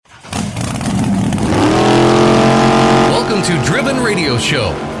Radio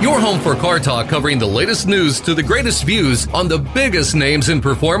Show, your home for car talk covering the latest news to the greatest views on the biggest names in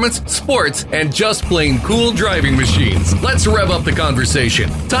performance, sports, and just plain cool driving machines. Let's rev up the conversation.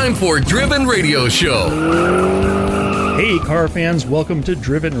 Time for Driven Radio Show. Hey, car fans, welcome to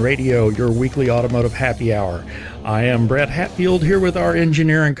Driven Radio, your weekly automotive happy hour. I am Brett Hatfield here with our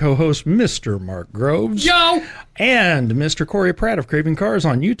engineer and co-host, Mr. Mark Groves. Yo! And Mr. Corey Pratt of Craving Cars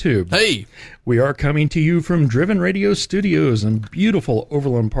on YouTube. Hey! We are coming to you from Driven Radio Studios in beautiful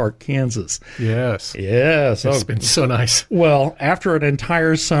Overland Park, Kansas. Yes. Yes. It's been so nice. Well, after an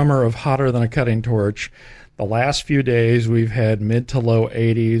entire summer of hotter than a cutting torch, the last few days we've had mid to low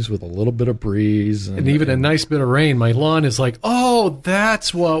 80s with a little bit of breeze. And even a nice bit of rain. My lawn is like, oh,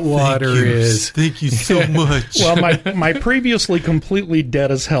 that's what water is. Thank you so much. Well, my previously completely dead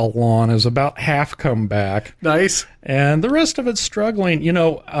as hell lawn is about half come back. Nice. And the rest of it's struggling. You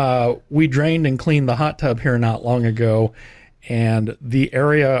know, we drained and cleaned the hot tub here not long ago, and the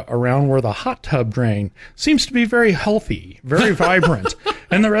area around where the hot tub drained seems to be very healthy, very vibrant.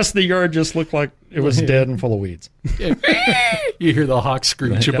 And the rest of the yard just looked like it was dead and full of weeds. You hear the hawk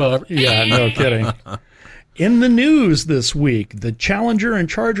screech above. Yeah, no kidding. In the news this week, the Challenger and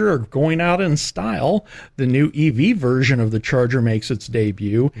Charger are going out in style. The new EV version of the Charger makes its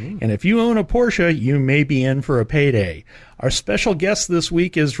debut. And if you own a Porsche, you may be in for a payday. Our special guest this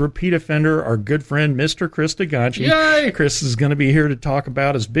week is repeat offender, our good friend, Mr. Chris DeGanchi. Yay! Chris is going to be here to talk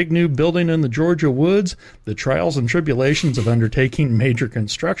about his big new building in the Georgia woods, the trials and tribulations of undertaking major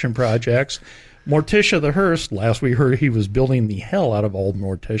construction projects, Morticia the Hearse. Last we heard he was building the hell out of old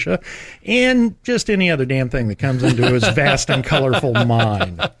Morticia, and just any other damn thing that comes into his vast and colorful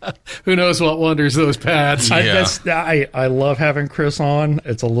mind. Who knows what wonders those pads. I love having Chris on.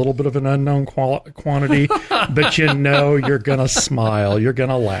 It's a little bit of an unknown quantity, but you know you're going to smile. You're going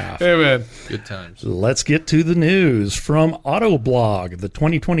to laugh. Amen. Good times. Let's get to the news. From Autoblog, the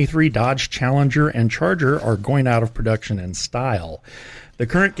 2023 Dodge Challenger and Charger are going out of production in style. The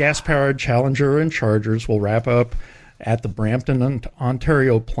current gas-powered Challenger and Chargers will wrap up at the Brampton,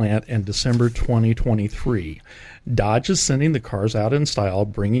 Ontario plant in December 2023. Dodge is sending the cars out in style,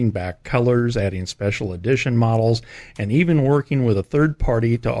 bringing back colors, adding special edition models, and even working with a third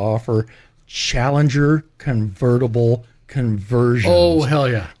party to offer Challenger convertible conversions. Oh, hell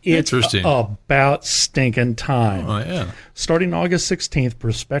yeah. It's Interesting. About stinking time. Oh, yeah. Starting August 16th,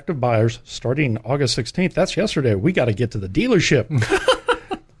 prospective buyers, starting August 16th, that's yesterday, we got to get to the dealership.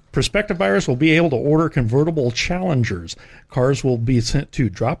 Prospective buyers will be able to order convertible Challengers. Cars will be sent to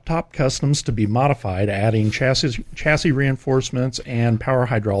Drop Top Customs to be modified, adding chassis reinforcements and power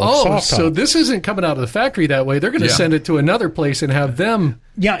hydraulic soft top. So this isn't coming out of the factory that way. They're going to send it to another place and have them.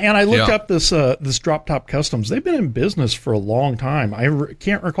 Yeah, and I looked up this Drop Top Customs. They've been in business for a long time. I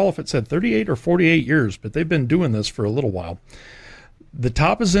can't recall if it said 38 or 48 years, but they've been doing this for a little while. The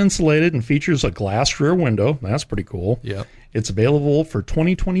top is insulated and features a glass rear window. That's pretty cool. Yep. It's available for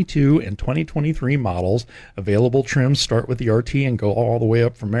 2022 and 2023 models. Available trims start with the RT and go all the way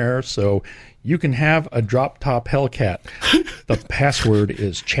up from there. So you can have a drop-top Hellcat. The password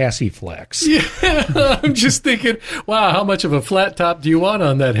is Chassis Flex. Yeah, I'm just thinking, wow, how much of a flat top do you want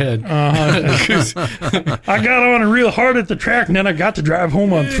on that head? I got on real hard at the track, and then I got to drive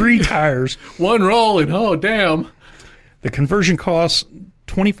home on 3 tires. One roll, and oh, damn. The conversion costs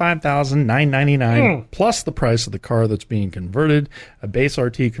 $25,999 plus the price of the car that's being converted. A base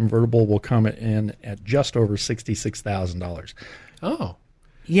RT convertible will come in at just over $66,000. Oh.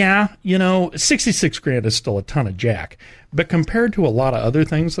 Yeah, you know, $66,000 is still a ton of jack, but compared to a lot of other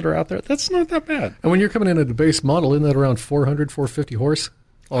things that are out there, that's not that bad. And when you're coming in at a base model, isn't that around 400, 450 horse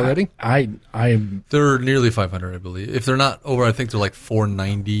already? They're nearly 500, I believe. If they're not over, I think they're like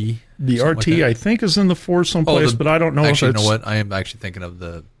 490. The RT, like I think, is in the 4 someplace, but I don't know actually, if it's... you know what? I am actually thinking of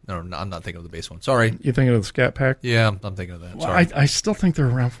the... No, I'm not thinking of the base one. Sorry. You thinking of the Scat Pack? Yeah, I'm thinking of that. Well, Sorry. I still think they're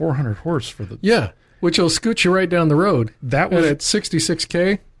around 400 horse for the... Yeah, which will scoot you right down the road. That was at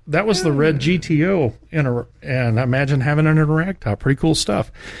 $66K. That was the red GTO, and imagine having it in a ragtop. Pretty cool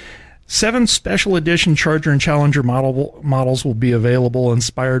stuff. 7 special edition Charger and Challenger models will be available,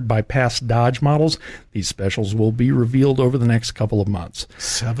 inspired by past Dodge models. These specials will be revealed over the next couple of months.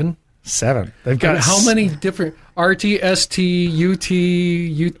 7? 7. They've got how many different RT, ST, UT,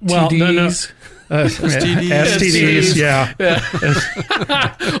 UTDs? Well, no. STDs, yeah.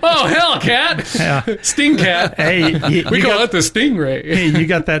 Oh, Hellcat. Yeah. Stingcat. Hey, we call it the Stingray. Hey, you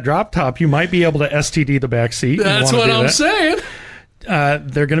got that drop top. You might be able to STD the back seat. That's what I'm saying.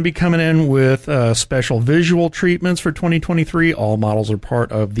 They're going to be coming in with special visual treatments for 2023. All models are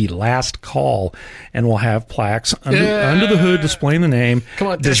part of the last call and will have plaques under the hood displaying the name. Come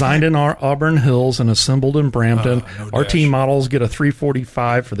on, designed in Auburn Hills and assembled in Brampton. RT models get a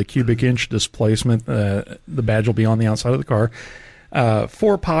 345 for the cubic inch displacement. The badge will be on the outside of the car.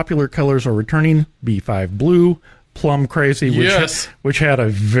 4 popular colors are returning: B5 Blue, Plum Crazy, which had a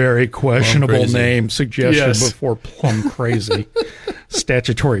very questionable name suggested before Plum Crazy.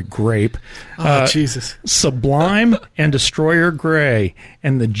 Statutory Grape. Jesus. Sublime and Destroyer Gray.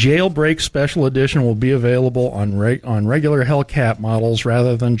 And the Jailbreak Special Edition will be available on regular Hellcat models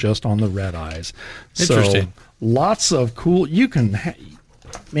rather than just on the Red Eyes. Interesting. So, lots of cool...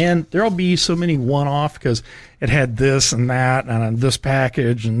 Man, there'll be so many one-off because it had this and that and this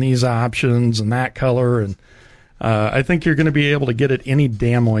package and these options and that color, and I think you're going to be able to get it any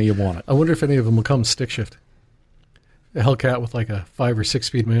damn way you want it. I wonder if any of them will come stick shift. A Hellcat with like a 5 or 6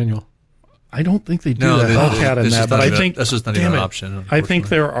 speed manual. I don't think they do Hellcat in that, but I think that's just not even an option. I think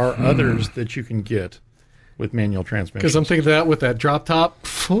there are others that you can get with manual transmission. Because I'm thinking that with that drop top.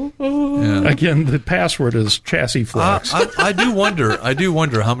 Again, the password is chassis flex. I do wonder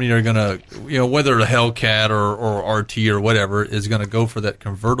how many are going to, whether a Hellcat or RT or whatever is going to go for that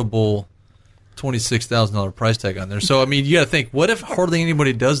convertible $26,000 price tag on there. So, I mean, you got to think, what if hardly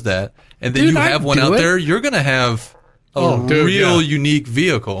anybody does that, and then you have one out there, you're going to have a unique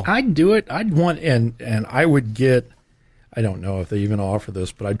vehicle. I'd do it. I'd want, and I would get, I don't know if they even offer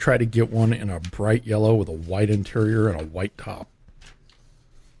this, but I'd try to get one in a bright yellow with a white interior and a white top.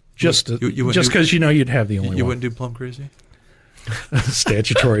 Just because you'd have the only one. You wouldn't do Plum Crazy?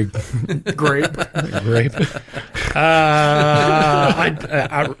 Statutory grape.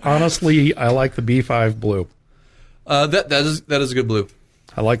 I honestly, I like the B5 Blue. That is a good blue.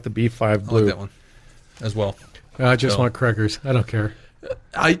 I like the B5 Blue. I like that one as well. I just want Craigers. I don't care.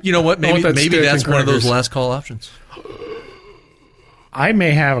 You know what? Maybe that's one of those last call options. I may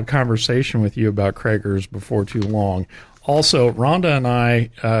have a conversation with you about Craigers before too long. Also, Rhonda and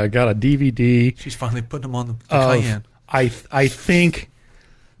I got a DVD. She's finally putting them on the Cayenne. I think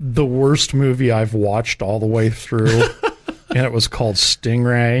the worst movie I've watched all the way through, and it was called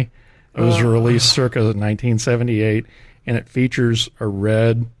Stingray. It was released circa 1978, and it features a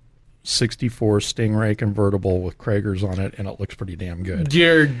red 64 Stingray convertible with Craigers on it, and it looks pretty damn good.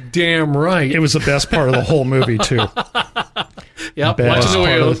 You're damn right. It was the best part of the whole movie, too. Yep, best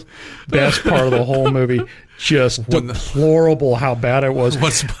part of the whole movie. Just deplorable how bad it was. I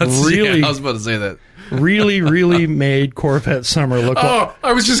was about to say that. Really, really made Corvette Summer look like... Oh,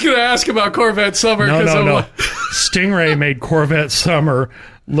 I was just going to ask about Corvette Summer. No. Stingray made Corvette Summer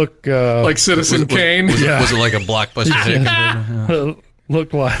look... like Citizen Kane? Was it like a blockbuster hit?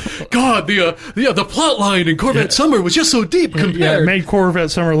 Looked like... God, the plot line in Corvette Summer was just so deep compared. Yeah, it made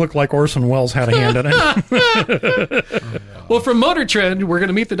Corvette Summer look like Orson Welles had a hand in it. Well, from Motor Trend, we're going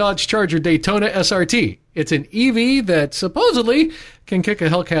to meet the Dodge Charger Daytona SRT. It's an EV that supposedly can kick a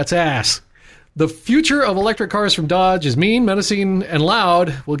Hellcat's ass. The future of electric cars from Dodge is mean, menacing, and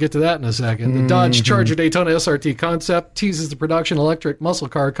loud. We'll get to that in a second. The Dodge Charger Daytona SRT concept teases the production electric muscle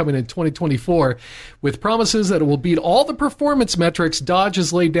car coming in 2024 with promises that it will beat all the performance metrics Dodge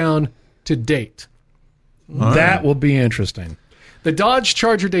has laid down to date. That will be interesting. The Dodge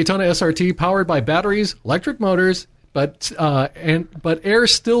Charger Daytona SRT, powered by batteries, electric motors, but air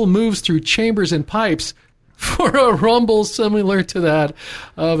still moves through chambers and pipes for a rumble similar to that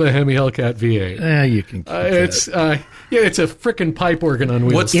of a Hemi Hellcat V8. You can keep it's a frickin' pipe organ on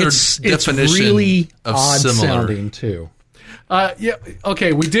wheels. What's their definition it's really of odd similar? Sounding too.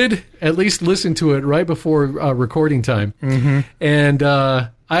 Okay, we did at least listen to it right before recording time, and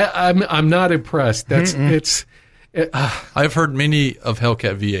I'm not impressed. I've heard many of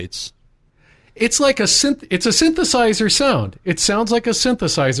Hellcat V8s. It's like it's a synthesizer sound. It sounds like a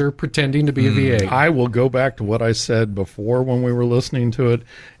synthesizer pretending to be a V8. I will go back to what I said before when we were listening to it.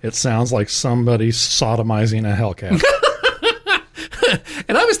 It sounds like somebody sodomizing a Hellcat.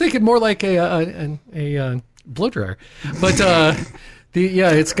 And I was thinking more like a blow dryer, but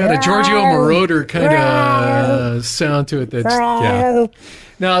it's got a Giorgio Moroder kind of sound to it.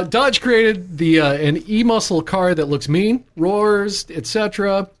 Now, Dodge created an e-muscle car that looks mean, roars,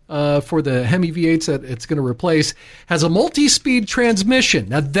 etc. For the Hemi V8s that it's going to replace. Has a multi-speed transmission.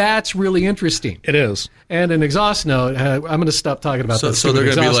 Now, that's really interesting. It is. And an exhaust note. I'm going to stop talking about that. So they're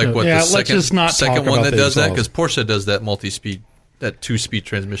going to be like, what, the second one that does that? Because Porsche does that multi-speed, that 2-speed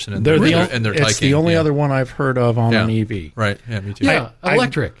transmission in their Taycan. It's the only other one I've heard of on an EV. Right, yeah, me too. Yeah,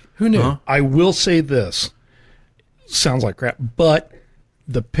 electric. Who knew? I will say this. Sounds like crap, but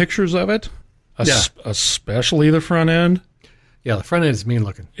the pictures of it, especially the front end, Yeah, the front end is mean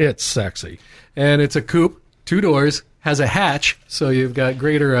looking. It's sexy. And it's a coupe, 2 doors, has a hatch, so you've got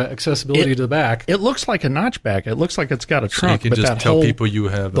greater accessibility to the back. It looks like a notchback. It looks like it's got a So you trunk, can but just that tell whole, people you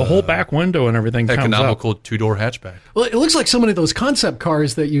have the whole back window and everything comes up. economical 2-door hatchback. Well, it looks like so many of those concept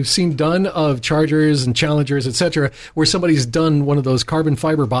cars that you've seen done of Chargers and Challengers, etc., where somebody's done one of those carbon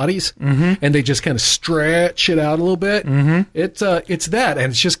fiber bodies, and they just kind of stretch it out a little bit. It's that,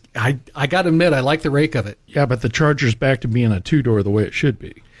 and it's just, I got to admit, I like the rake of it. Yeah, but the Charger's back to being a 2-door the way it should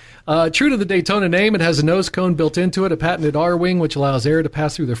be. True to the Daytona name, it has a nose cone built into it, a patented R-wing, which allows air to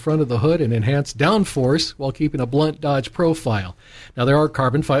pass through the front of the hood and enhance downforce while keeping a blunt Dodge profile. Now, there are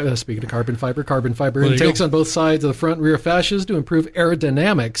carbon fiber, speaking of carbon fiber intakes on both sides of the front and rear fascias to improve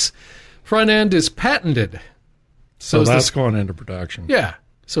aerodynamics. Front end is patented. So that's going into production. Yeah,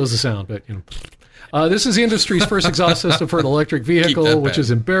 so is the sound, but, you know. This is the industry's first exhaust system for an electric vehicle, which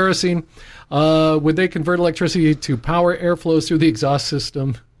is embarrassing. Would they convert electricity to power? Air flows through the exhaust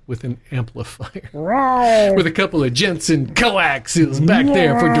system with an amplifier. With a couple of Jensen coaxials back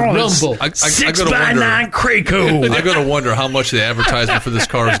there for the rumble. I 6x9 Kraco. I got to wonder how much the advertisement for this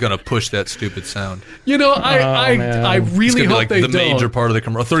car is going to push that stupid sound. You know, I It's really going to be hope like they the don't. major part of the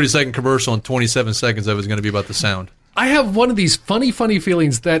commercial. A 30-second commercial and 27 seconds of it is going to be about the sound. I have one of these funny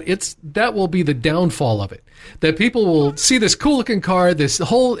feelings that that will be the downfall of it. That people will see this cool looking car, and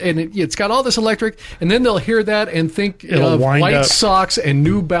it's got all this electric, and then they'll hear that and think It'll of wind white up- socks and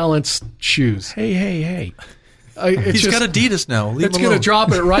New Balance shoes. Hey. He's got Adidas now. Leave It's him going to alone.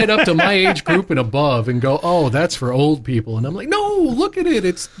 drop it right up to my age group and above and go, oh, that's for old people. And I'm like, no, look at it.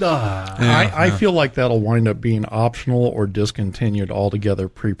 It's I feel like that'll wind up being optional or discontinued altogether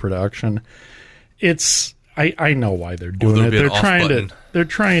pre-production. I know why they're doing there'll it. be an They're off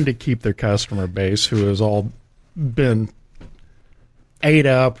trying to keep their customer base who has all been ate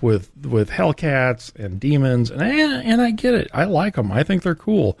up with Hellcats and Demons, and I get it. I like them. I think they're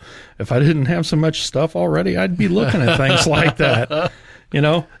cool. If I didn't have so much stuff already, I'd be looking at things like that. You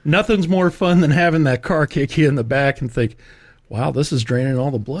know, nothing's more fun than having that car kick you in the back and think, wow, this is draining all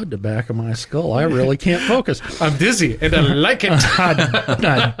the blood to the back of my skull. I really can't focus. I'm dizzy and I like it.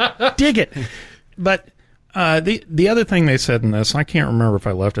 I dig it. But the other thing they said in this, I can't remember if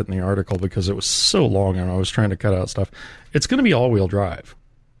I left it in the article because it was so long and I was trying to cut out stuff. It's going to be all-wheel drive.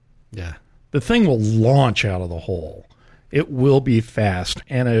 Yeah. The thing will launch out of the hole. It will be fast.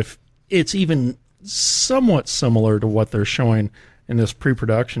 And if it's even somewhat similar to what they're showing in this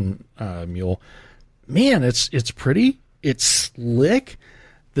pre-production mule, man, it's pretty. It's slick.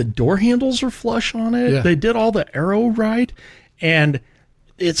 The door handles are flush on it. Yeah. They did all the aero right. And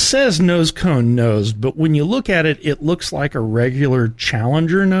it says nose cone nose, but when you look at it, it looks like a regular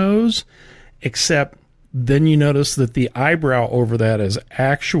Challenger nose, except then you notice that the eyebrow over that is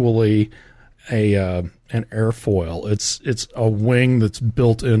actually an airfoil. It's a wing that's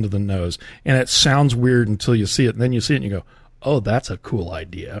built into the nose, and it sounds weird until you see it, and then you see it and you go, "Oh, that's a cool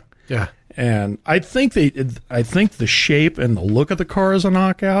idea." Yeah. And I think the shape and the look of the car is a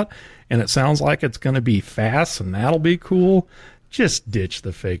knockout, and it sounds like it's going to be fast, and that'll be cool. Just ditch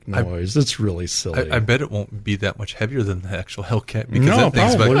the fake noise. It's really silly. I bet it won't be that much heavier than the actual Hellcat because No, that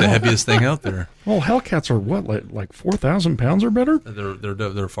thing's probably like the not. heaviest thing out there. Well, Hellcats are what, like 4,000 pounds or better?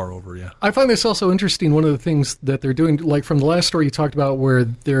 They're far over, yeah. I find this also interesting. One of the things that they're doing, like from the last story you talked about, where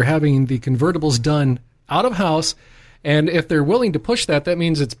they're having the convertibles done out of house, and if they're willing to push that, that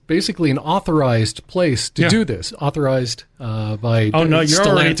means it's basically an authorized place to do this, authorized by. Oh no, you're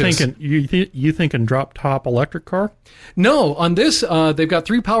already Stellantis. thinking you thinking drop top electric car? No, on this, they've got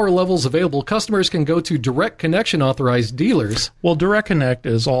 3 power levels available. Customers can go to direct connection authorized dealers. Well, Direct Connect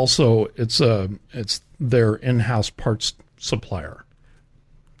is also it's their in-house parts supplier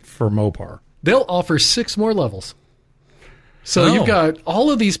for Mopar. They'll offer 6 more levels. So Oh. you've got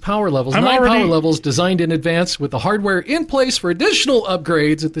all of these power levels, I'm 9 already- power levels designed in advance with the hardware in place for additional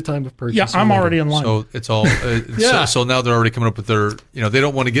upgrades at the time of purchase. Yeah, I'm or later. already in line. So it's all. Yeah. So now they're already coming up with their. They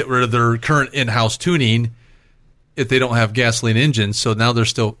don't want to get rid of their current in-house tuning if they don't have gasoline engines. So now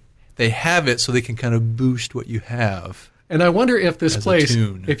they have it so they can kind of boost what you have. And I wonder if this As a place,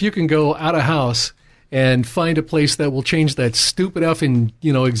 tune. if you can go out of house and find a place that will change that stupid effing,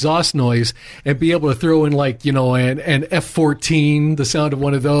 exhaust noise and be able to throw in an F-14, the sound of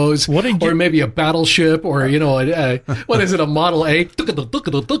one of those, What did or you- maybe a battleship, or what is it, a Model A?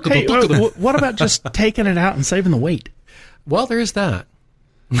 Hey, what about just taking it out and saving the weight? Well, there's that.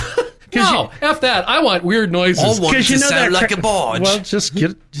 No, F that. I want weird noises. All want to you know sound that like a barge. Well, just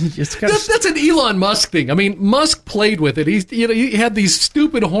get it's got That's an Elon Musk thing. I mean, Musk played with it. He had these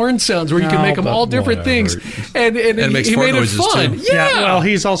stupid horn sounds where you can No, make them but all different whatever. things, and it makes he fart made it noises, fun. too. Yeah. well,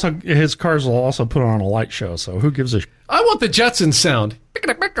 he's also his cars will also put on a light show. So who gives a? I want the Jetsons sound.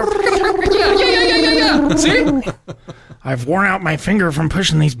 Yeah. See? I've worn out my finger from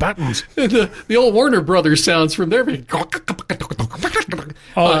pushing these buttons. The old Warner Brothers sounds from there.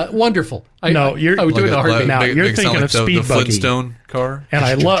 Wonderful. No, you're- I would do it in a heartbeat. Now, you're make it sound thinking like of the Speed Buggy. Flintstone car. And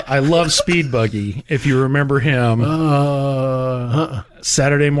I love Speed Buggy. If you remember him,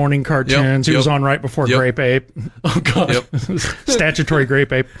 Saturday morning cartoons. He was yep. on right before Yep. Grape Ape. Oh God. Yep. Statutory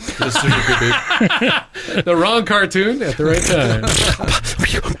Grape Ape. The wrong cartoon at the right time.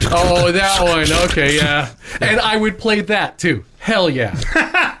 Oh, that one. Okay, yeah. And I would play that too. Hell yeah.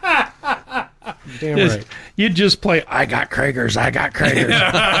 Damn right. You'd just play, I got Kragers, I got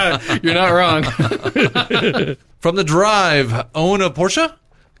Kragers. You're not wrong. From the Drive, own a Porsche?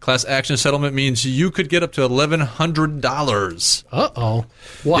 Class action settlement means you could get up to $1,100. Uh-oh.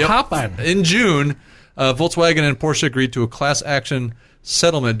 What Yep. happened? In June, Volkswagen and Porsche agreed to a class action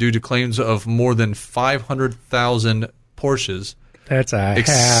settlement due to claims of more than 500,000 Porsches That's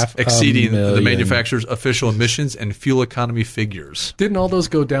half exceeding a the million. manufacturer's official emissions and fuel economy figures. Didn't all those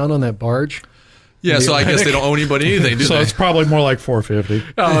go down on that barge? Yeah, so I guess they don't owe anybody anything, do So they? it's probably more like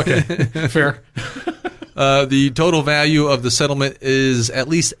 450. Oh, okay. Fair. The total value of the settlement is at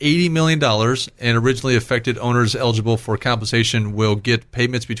least $80 million, and originally affected owners eligible for compensation will get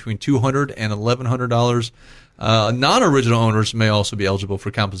payments between $200 and $1,100. Non-original owners may also be eligible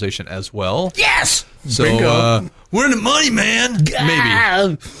for compensation as well. Yes! So we're in the money, man.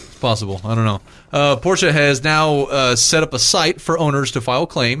 Maybe. It's possible. I don't know. Porsche has now set up a site for owners to file a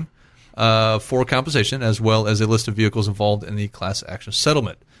claim for compensation, as well as a list of vehicles involved in the class action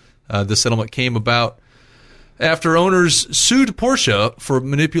settlement. This settlement came about after owners sued Porsche for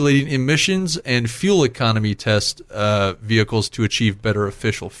manipulating emissions and fuel economy test vehicles to achieve better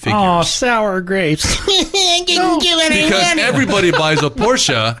official figures. Oh, sour grapes. Because everybody buys a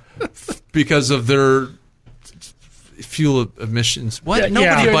Porsche because of their fuel emissions. What? Yeah,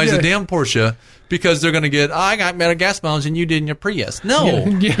 Nobody yeah. buys a damn Porsche because they're going to get, I got better gas mileage than you did in your Prius. No.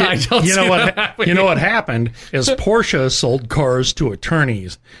 Yeah, I don't You know see what? that happening. You know what happened is Porsche sold cars to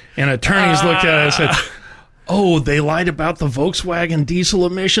attorneys, and attorneys looked at it and said, "Oh, they lied about the Volkswagen diesel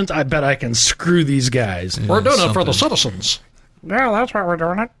emissions. I bet I can screw these guys." We're doing it for the Something. citizens. Yeah, that's why we're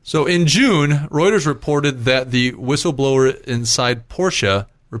doing it. So in June, Reuters reported that the whistleblower inside Porsche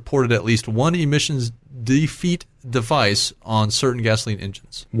reported at least one emissions defeat device on certain gasoline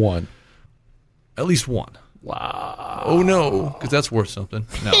engines. One. At least one. Wow. Oh no, because that's worth something.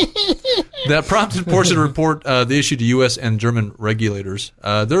 No. That prompted Porsche to report the issue to U.S. and German regulators.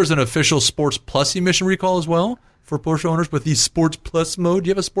 There is an official Sports Plus emission recall as well for Porsche owners with the Sports Plus mode. Do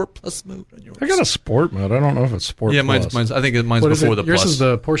you have a Sport Plus mode on yours? I got a sport mode. I don't know if it's sport. Yeah, plus. mine's. I think mine's What is before it? the Yours Plus. is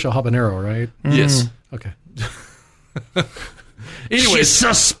the Porsche Habanero, right? Yes. Okay. Anyways, She's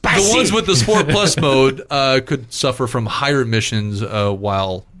so spicy. the ones with the Sport Plus mode could suffer from higher emissions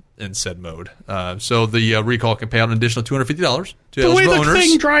while in said mode. So the recall can pay out an additional $250 to the way eligible the owners.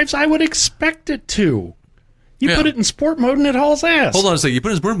 thing drives, I would expect it to. You Yeah. put it in sport mode and it hauls ass. Hold on a second. You put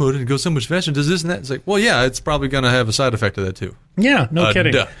it in sport mode and it goes so much faster. Does this and that? It's like, well, yeah, it's probably going to have a side effect of that too. Yeah, no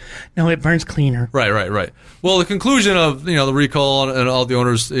kidding. duh. No, it burns cleaner. Right. Well, the conclusion of the recall and all the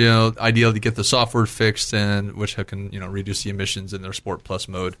owners, idea to get the software fixed and which can reduce the emissions in their Sport Plus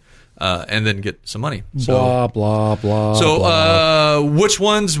mode, and then get some money. Blah, blah, blah. So, blah. which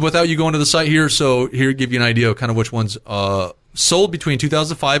ones, without you going to the site here, so here, give you an idea of kind of which ones sold between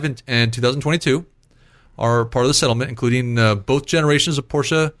 2005 and 2022 are part of the settlement, including both generations of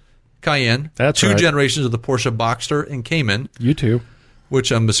Porsche Cayenne, That's two right. generations of the Porsche Boxster and Cayman, You too.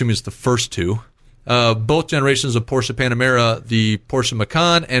 which I'm assuming is the first two, both generations of Porsche Panamera, the Porsche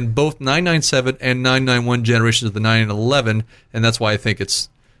Macan, and both 997 and 991 generations of the 911, and that's why I think it's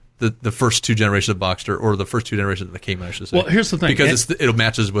the first two generations of Boxster, or the first two generations of the Cayman, I should say. Well, here's the thing. Because it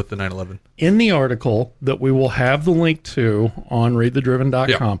matches with the 911. In the article that we will have the link to on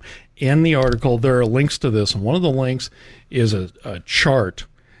readthedriven.com, in the article, there are links to this. And one of the links is a chart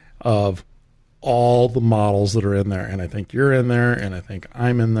of all the models that are in there. And I think you're in there, and I think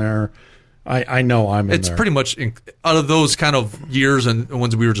I'm in there. I know I'm in It's there. pretty much, out of those kind of years and the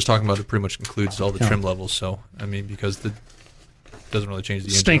ones we were just talking about, it pretty much includes all the trim levels. So, I mean, because it doesn't really change the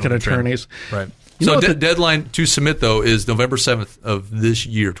engine Stinking or the trim. attorneys. Right. You know So what the- deadline to submit, though, is November 7th of this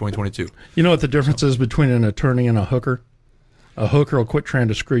year, 2022. You know what the difference is between an attorney and a hooker? A hooker will quit trying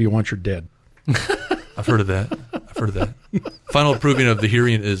to screw you once you're dead. I've heard of that. I've heard of that. Final proving of the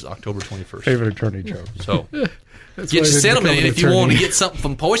hearing is October 21st. Favorite attorney joke. So That's get why I your didn't settlement become in an if you want to attorney. get something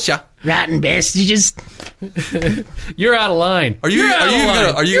from Porsche. Rotten bastards. You're out of line. Are you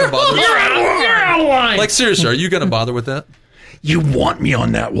gonna bother? You're out of line. Like seriously, are you gonna bother with that? You want me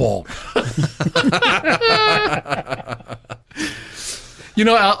on that wall. You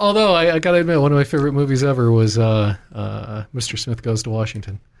know, although I got to admit, one of my favorite movies ever was Mr. Smith Goes to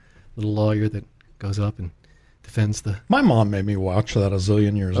Washington. Little lawyer that goes up and defends the... My mom made me watch that a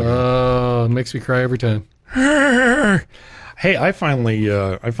zillion years ago. Oh, it makes me cry every time. Hey, I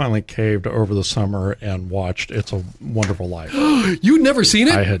finally caved over the summer and watched It's a Wonderful Life. You'd never seen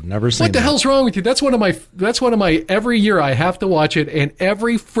it? I had never seen it. What the hell's wrong with you? That's one of my every year I have to watch it, and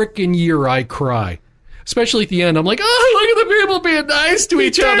every freaking year I cry. Especially at the end, I'm like, oh, look at the people being nice to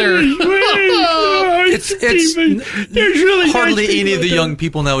each other. It's really hardly nice any of the people. young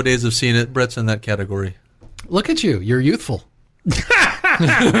people nowadays have seen it. Brett's in that category. Look at you. You're youthful.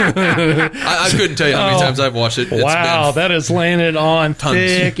 I couldn't tell you how many times I've watched it. It's Wow, been that is laying it on Tons.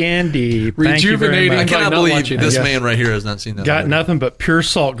 thick and deep. Thank you very Rejuvenating. much. I cannot not believe watching this it. man right here has not seen that. Got already. nothing but pure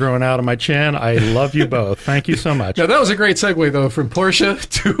salt growing out of my chin. I love you both. Thank you so much. Now, that was a great segue, though, from Porsche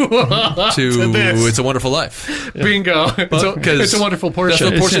to this. It's a Wonderful Life. Bingo. It's a wonderful Porsche. That's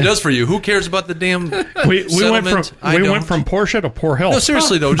what Porsche does for you. Who cares about the damn We went settlement? from Porsche to poor health. No,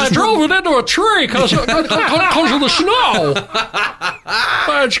 seriously though, I just drove it into a tree because of the snow.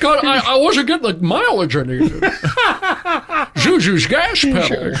 I wasn't getting the mileage I needed. Zuzu's gas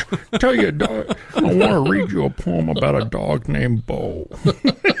pedal. Tell you, dog, I want to read you a poem about a dog named Bo.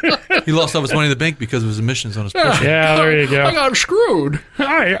 he lost all his money in the bank because of his emissions on his Porsche. Yeah, there you go. I got screwed.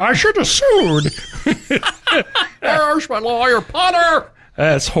 I should have sued. There's my lawyer, Potter.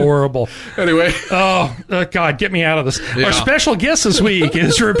 That's horrible. Anyway, Oh, God, get me out of this. Yeah. Our special guest this week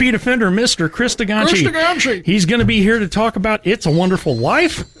is repeat offender, Mr. Chris DeGanchi. Chris DeGanchi. He's going to be here to talk about It's a Wonderful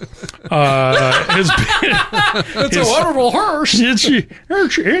Life. it's a wonderful hearse.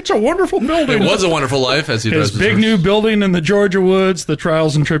 It's a wonderful building. It was a wonderful life as he His does. big new building in the Georgia woods, the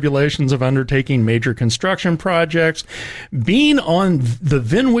trials and tribulations of undertaking major construction projects, being on the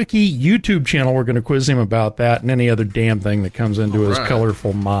VinWiki YouTube channel. We're going to quiz him about that and any other damn thing that comes into his right.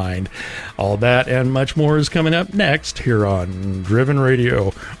 colorful mind. All that and much more is coming up next here on Driven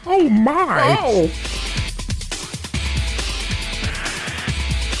Radio. Oh, my. Oh.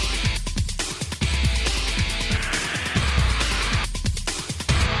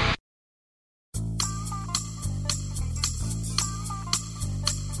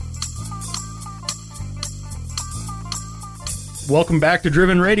 Welcome back to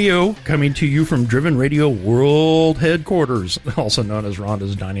Driven Radio, coming to you from Driven Radio World Headquarters, also known as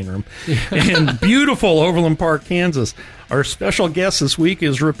Rhonda's Dining Room, in beautiful Overland Park, Kansas. Our special guest this week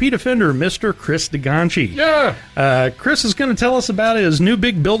is repeat offender, Mr. Chris DeGanchi. Yeah. Chris is going to tell us about his new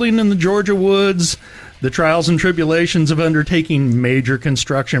big building in the Georgia woods, the trials and tribulations of undertaking major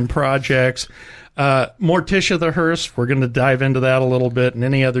construction projects. Morticia the hearse, we're going to dive into that a little bit, and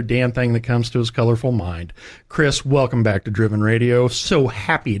any other damn thing that comes to his colorful mind. Chris, welcome back to Driven Radio. So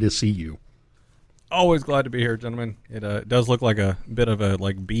happy to see you. Always glad to be here, gentlemen. It does look like a bit of a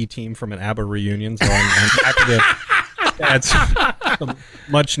B team from an ABBA reunion, so I'm happy to add some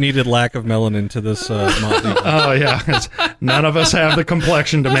much needed lack of melanin to this motley. Oh, yeah. None of us have the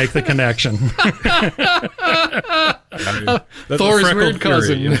complexion to make the connection. Thor's weird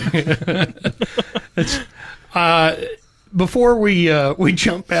cousin. Before we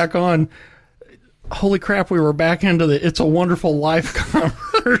jump back on, holy crap, we were back into the It's a Wonderful Life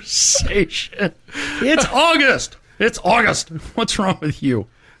conversation. It's August. It's August. What's wrong with you?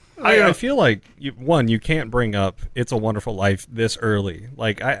 I feel like, you can't bring up It's a Wonderful Life this early.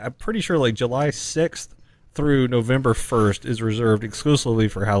 Like, I'm pretty sure, like, July 6th through November 1st is reserved exclusively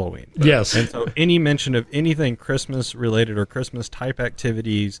for Halloween. Yes. And so any mention of anything Christmas-related or Christmas-type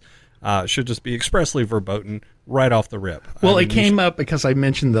activities should just be expressly verboten right off the rip. Well, I mean, it came up because I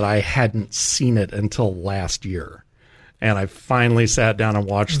mentioned that I hadn't seen it until last year. And I finally sat down and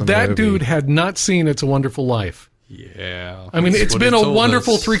watched the movie. That dude had not seen It's a Wonderful Life. Yeah. I mean, That's it's what been he a told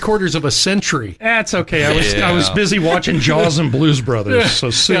wonderful us. 3/4 of a century. That's okay. I was Yeah. busy watching Jaws and Blues Brothers,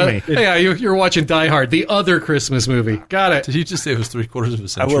 so sue me. Yeah, you're watching Die Hard, the other Christmas movie. Got it. Did you just say it was 3/4 of a I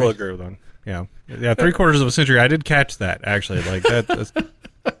century? will agree with him. Yeah. 3/4 of a century. I did catch that, actually. Like, that's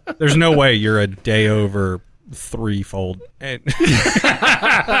there's no way you're a day over threefold. And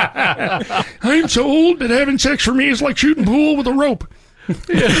I'm so old that having sex for me is like shooting pool with a rope.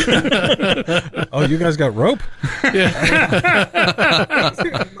 Oh, you guys got rope?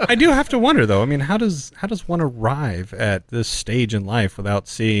 I do have to wonder, though. I mean, how does one arrive at this stage in life without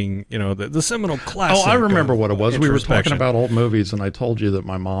seeing, the seminal classic? Oh, I remember what it was. We were talking introspection? about old movies, and I told you that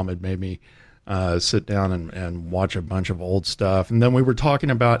my mom had made me sit down and watch a bunch of old stuff. And then we were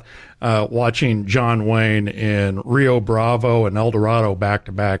talking about watching John Wayne in Rio Bravo and El Dorado back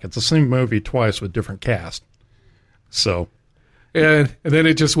to back. It's the same movie twice with different cast. So, And then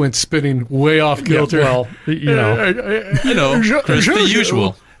it just went spinning way off kilter. well, Chris, the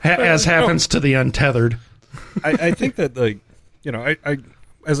usual. as happens to the untethered. I think that I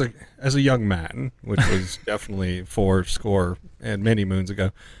as a young man, which was definitely 4 and many moons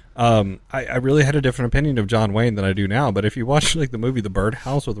ago, I really had a different opinion of John Wayne than I do now. But if you watch the movie The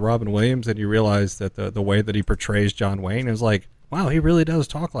Birdhouse with Robin Williams, and you realize that the way that he portrays John Wayne is like, wow, he really does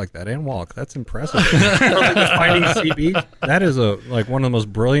talk like that and walk. That's impressive. Or the Finding CB, that is one of the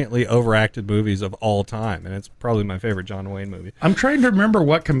most brilliantly overacted movies of all time, and it's probably my favorite John Wayne movie. I'm trying to remember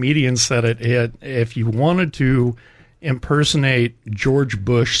what comedian said it. If you wanted to impersonate George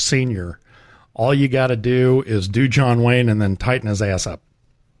Bush Sr., all you got to do is do John Wayne and then tighten his ass up.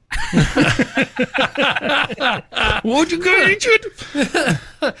 Won't you go Richard?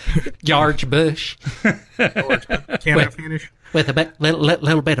 George Bush Can I finish? with a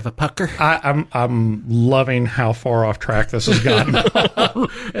little bit of a pucker. I'm loving how far off track this has gotten.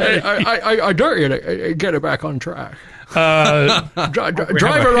 I dare you to get it back on track. Drive it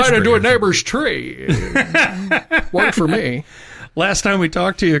right into a neighbor's tree. Worked for me. Last time we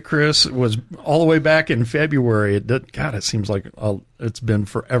talked to you, Chris, was all the way back in February. It seems like it's been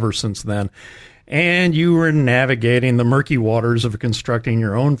forever since then. And you were navigating the murky waters of constructing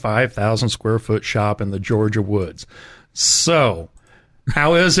your own 5,000 square foot shop in the Georgia woods. So,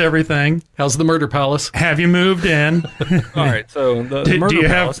 how is everything? How's the murder palace? Have you moved in? All right, so the do murder you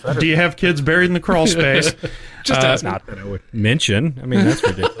palace, have you have kids buried in the crawl space? that's not that I would mention. I mean, that's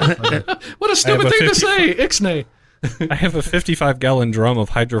ridiculous. What a stupid thing to say, Ixnay. I have a 55-gallon drum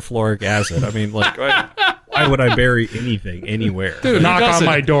of hydrofluoric acid. I mean, why would I bury anything anywhere? Dude, Knock on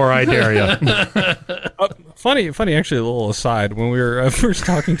my door, I dare you. Funny. Actually, a little aside. When we were first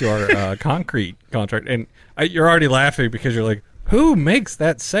talking to our concrete contract, and you're already laughing because you're like, "Who makes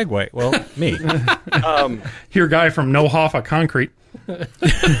that segue?" Well, me. Your guy from No Hoffa Concrete.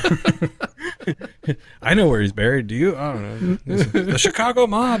 I know where he's buried. Do you? I don't know. The Chicago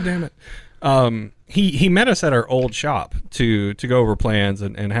mob. Damn it. He met us at our old shop to go over plans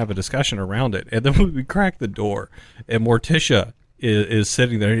and have a discussion around it. And then we cracked the door, and Morticia is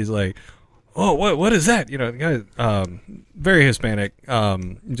sitting there. He's like, "Oh, what is that?" The guy, very Hispanic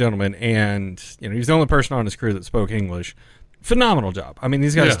gentleman, and he's the only person on his crew that spoke English. Phenomenal job. I mean,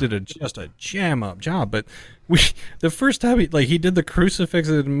 these guys did just a jam up job. But the first time he did the crucifix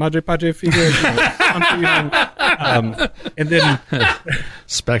and Madre Padre Figure, and then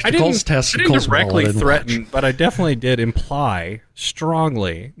Spectacles, I testicles, didn't directly wallet, and threaten, watch. but I definitely did imply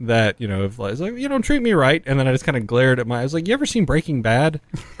strongly that if it's like, you don't treat me right, and then I just kind of glared at I was like, you ever seen Breaking Bad?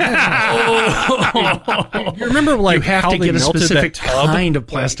 You remember You have how to they get a melted specific that tub? kind of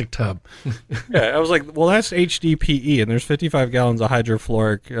plastic tub. Yeah, I was like, well, that's HDPE, and there's 55 gallons of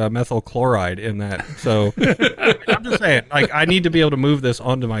hydrofluoric methyl chloride in that. So I'm just saying, I need to be able to move this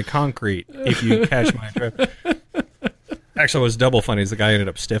onto my concrete if you catch my drift. Actually, what's double funny is the guy ended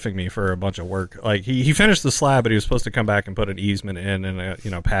up stiffing me for a bunch of work. He finished the slab, but he was supposed to come back and put an easement in and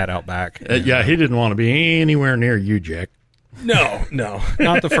a pad out back. Yeah, he didn't want to be anywhere near you, Jack. No,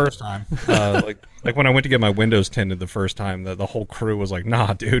 not the first time. Like when I went to get my windows tinted the first time, the whole crew was like,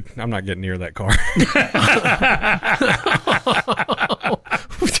 "Nah, dude, I'm not getting near that car."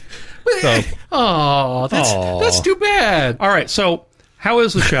 That's too bad. All right, so how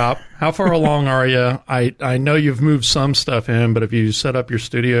is the shop? How far along are you? I know you've moved some stuff in, but have you set up your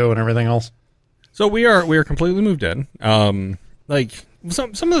studio and everything else? So we are completely moved in.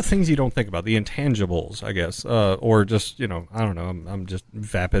 Some of the things you don't think about, the intangibles, I guess, or just I don't know, I'm just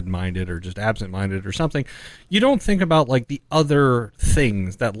vapid-minded or just absent-minded or something. You don't think about the other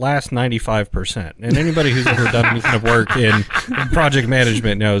things that last 95%. And anybody who's ever done any kind of work in project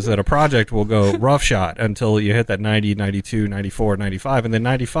management knows that a project will go roughshod until you hit that 90, 92, 94, 95, and then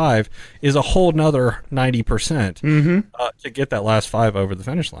 95 is a whole nother 90% to get that last 5 over the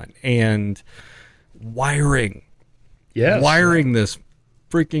finish line. And wiring this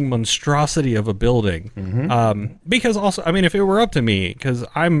freaking monstrosity of a building. Because also, I mean, if it were up to me, because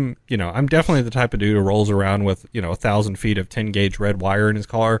I'm definitely the type of dude who rolls around with 1,000 feet of 10 gauge red wire in his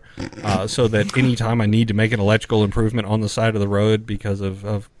car, so that anytime I need to make an electrical improvement on the side of the road because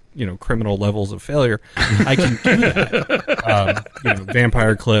of criminal levels of failure, I can do that.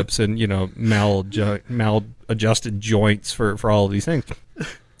 Vampire clips and maladjusted joints for all of these things.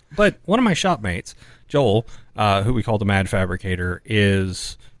 But one of my shopmates, Joel, who we call the Mad Fabricator,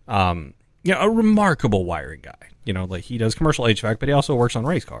 is a remarkable wiring guy. Like he does commercial HVAC, but he also works on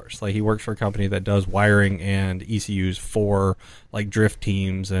race cars. Like he works for a company that does wiring and ECUs for like drift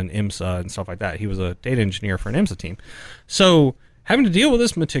teams and IMSA and stuff like that. He was a data engineer for an IMSA team. So having to deal with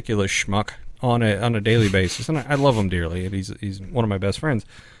this meticulous schmuck on a daily basis, and I love him dearly, and he's one of my best friends.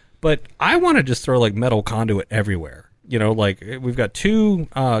 But I want to just throw like metal conduit everywhere. Like we've got two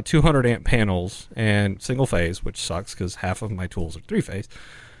 200 amp panels and single phase, which sucks because half of my tools are 3-phase.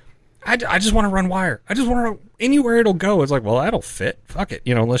 I just want to run wire. I just want to anywhere it'll go. It's like, well, that'll fit. Fuck it.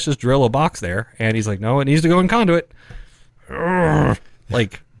 Let's just drill a box there. And he's like, no, it needs to go in conduit.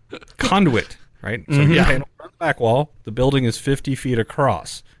 Like conduit, right? So the panel on the back wall. The building is 50 feet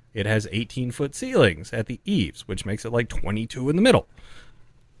across. It has 18-foot ceilings at the eaves, which makes it like 22 in the middle.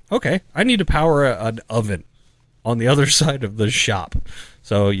 Okay, I need to power an oven on the other side of the shop.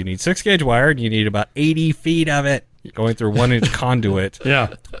 So you need 6-gauge wire, and you need about 80 feet of it going through 1-inch conduit.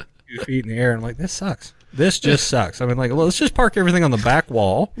 Yeah. 2 feet in the air. And I'm like, this sucks. This just sucks. I mean, like, well, let's just park everything on the back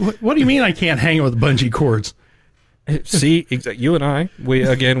wall. What do you mean I can't hang it with bungee cords? See, you and I, we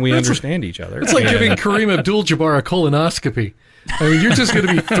understand each other. It's like giving Kareem Abdul-Jabbar a colonoscopy. I mean, you're just going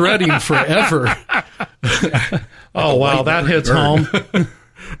to be threading forever. Oh, wow, that hits home.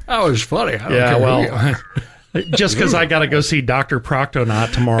 That was funny. Just because I got to go see Dr.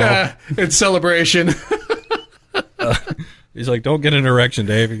 Proctonaut tomorrow. It's celebration. He's like, don't get an erection,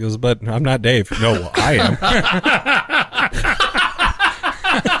 Dave. He goes, but I'm not Dave. No, well, I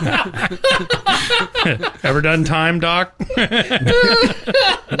am. Ever done time, Doc?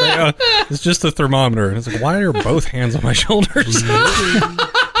 It's just the thermometer. And it's like, why are both hands on my shoulders?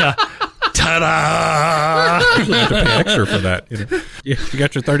 Ta-da! You have to pay extra for that. You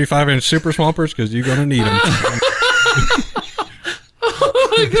got your 35-inch super swampers because you're going to need them.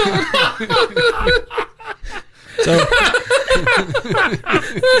 Oh, my God. So,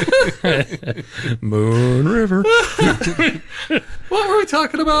 Moon River. What were we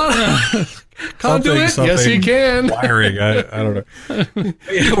talking about? Conduit? Something Yes, you can. Wiring. I don't know.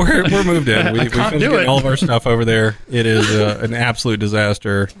 Yeah, we're moved in. We finished getting all of our stuff over there. It is an absolute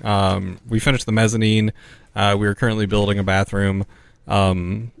disaster. We finished the mezzanine. We are currently building a bathroom.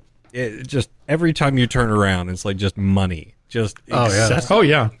 It just every time you turn around, it's like just money. Just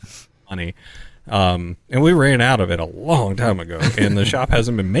excessive money. And we ran out of it a long time ago, and the shop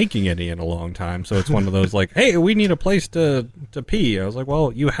hasn't been making any in a long time. So it's one of those like, hey, we need a place to pee. I was like,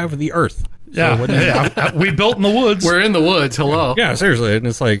 well, you have the earth. So we built in the woods. We're in the woods. Hello. Yeah, seriously. And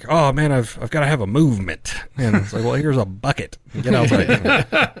it's like, oh man, I've got to have a movement. And it's like, well, here's a bucket. Get outside.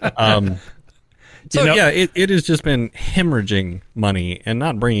 It has just been hemorrhaging money and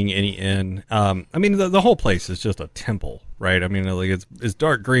not bringing any in. I mean, the whole place is just a temple, right? I mean, like it's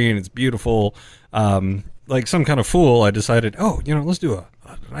dark green, it's beautiful. Like some kind of fool, I decided, let's do a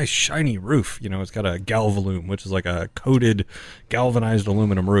nice shiny roof. It's got a Galvalume, which is like a coated galvanized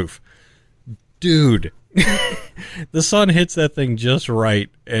aluminum roof. Dude, the sun hits that thing just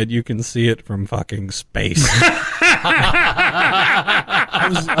right, and you can see it from fucking space.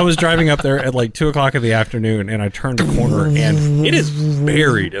 I was driving up there at like 2:00 in the afternoon, and I turned a corner, and it is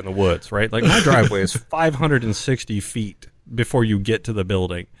buried in the woods, right? Like my driveway is 560 feet before you get to the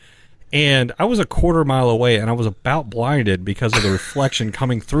building. And I was a quarter mile away, and I was about blinded because of the reflection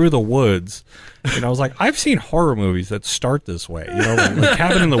coming through the woods. And I was like, I've seen horror movies that start this way. Like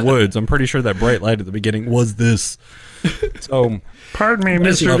Cabin in the Woods, I'm pretty sure that bright light at the beginning was this. So, pardon me,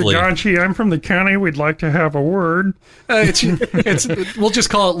 Mr. DeGanchi, I'm from the county. We'd like to have a word. We'll just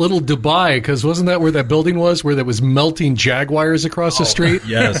call it Little Dubai, because wasn't that where that building was, where there was melting Jaguars across the street?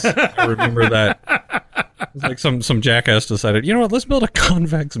 Yes, I remember that. It's like some jackass decided, you know what, let's build a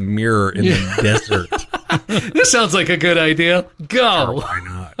convex mirror in the desert. This sounds like a good idea. Go. Why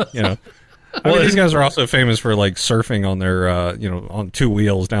not? I mean, these guys are also famous for like surfing on their, on 2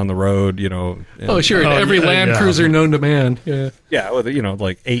 wheels down the road, Oh, sure. Every Land Cruiser known to man. Yeah, with,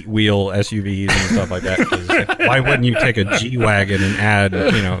 like 8-wheel SUVs and stuff like that. 'Cause why wouldn't you take a G-Wagon and add,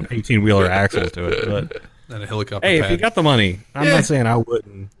 18-wheeler axles to it? But, and a helicopter hey, pad. if you got the money, I'm not saying I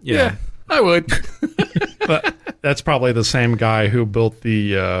wouldn't. Yeah, I would. But that's probably the same guy who built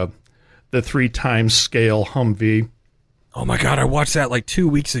the 3x scale Humvee. Oh my God, I watched that like 2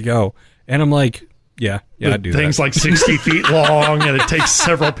 weeks ago. And I'm like, I'd do that. Thing's like 60 feet long, and it takes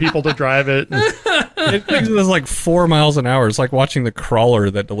several people to drive it. It takes us like 4 miles an hour. It's like watching the crawler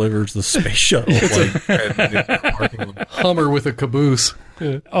that delivers the space shuttle. Hummer with a caboose.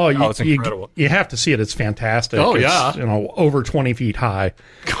 Oh, it's incredible. You have to see it. It's fantastic. Oh, It's, yeah. over 20 feet high.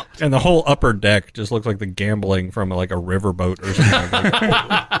 And the whole upper deck just looks like the gambling from like a riverboat or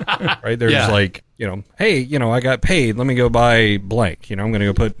something. Right? There's Yeah. like, hey, I got paid. Let me go buy blank. I'm going to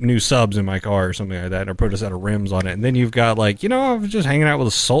go put new subs in my car or something like that, or put a set of rims on it. And then you've got like, I was just hanging out with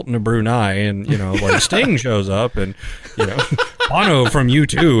the Sultan of Brunei, and like Sting shows up, and Bono from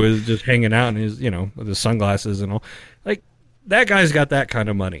U2 is just hanging out in his, with his sunglasses and all. Like, that guy's got that kind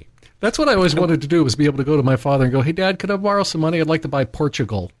of money. That's what I always wanted to do, was be able to go to my father and go, hey, Dad, could I borrow some money? I'd like to buy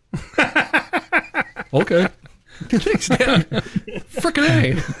Portugal. Okay. Thanks, Dad.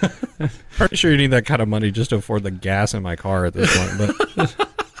 Frickin' A. Pretty sure you need that kind of money just to afford the gas in my car at this point. But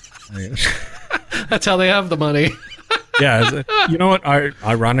That's how they have the money. yeah, you know what?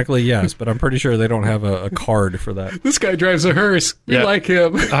 Ironically, yes, but I'm pretty sure they don't have a card for that. This guy drives a hearse. We Yeah. like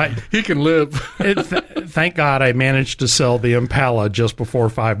him. He can live. Thank God I managed to sell the Impala just before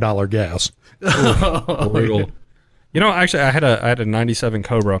 $5 gas. Brutal. Actually, I had a '97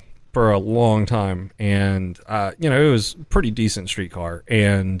 Cobra for a long time, and it was a pretty decent street car,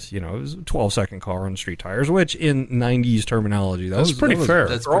 and it was a 12-second car on street tires, which in '90s terminology, that was pretty fair.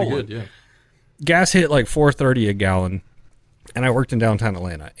 That's pretty good, yeah. Gas hit like 4.30 a gallon, and I worked in downtown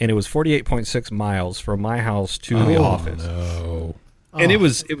Atlanta, and it was 48.6 miles from my house to the office. No. And it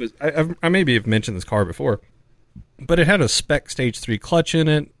was. I maybe have mentioned this car before, but it had a spec Stage 3 clutch in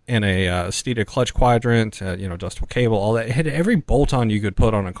it, and a Steeda clutch quadrant, adjustable cable, all that. It had every bolt-on you could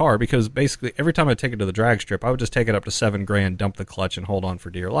put on a car, because basically every time I take it to the drag strip, I would just take it up to $7,000, dump the clutch, and hold on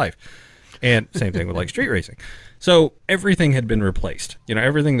for dear life. And same thing with like street racing. So everything had been replaced.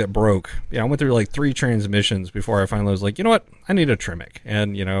 Everything that broke. I went through like 3 transmissions before I finally was like, you know what? I need a Tremec.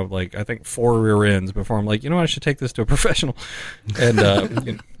 And, like I think 4 rear ends before I'm like, I should take this to a professional. And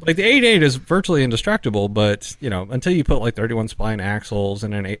like the 8.8 is virtually indestructible, but, until you put like 31 spline axles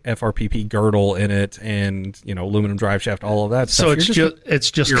and an FRPP girdle in it and, aluminum drive shaft, all of that So stuff.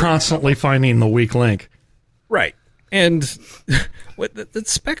 it's just constantly finding the weak link. Right. And the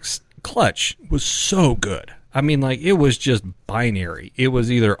specs clutch was so good. I mean, like, it was just binary. It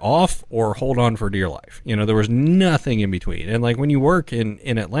was either off or hold on for dear life. There was nothing in between. And, like, when you work in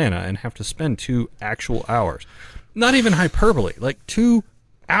Atlanta and have to spend 2 actual hours, not even hyperbole, like 2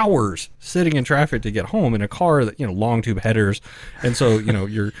 hours sitting in traffic to get home in a car that, long tube headers. And so,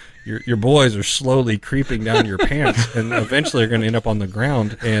 your boys are slowly creeping down your pants, and eventually are going to end up on the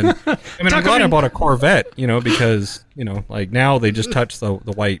ground. And I mean, I'm glad I bought a Corvette, because, like now they just touch the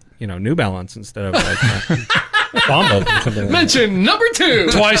white, New Balance instead of like Bomba or something like Mention number 2.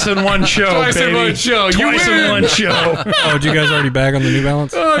 Twice in one show, Twice in baby. one show. You Twice in win. one show. that. Oh, did you guys already bag on the New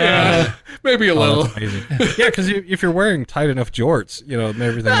Balance? Oh, yeah. Maybe a little. That's amazing. Yeah, because if you're wearing tight enough jorts,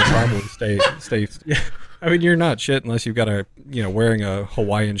 everything will probably stay. Yeah. I mean, you're not shit unless you've got wearing a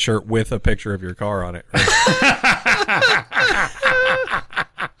Hawaiian shirt with a picture of your car on it. Right?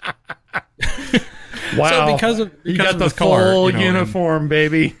 Wow. So because you got of the this car, full uniform,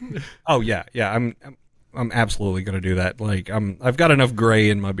 baby. Oh yeah. I'm absolutely going to do that. Like I've got enough gray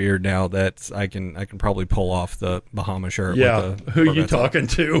in my beard now that I can probably pull off the Bahama shirt. Yeah. With the Who you Corvette on. talking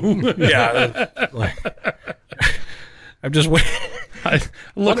to? Yeah. I'm just waiting. I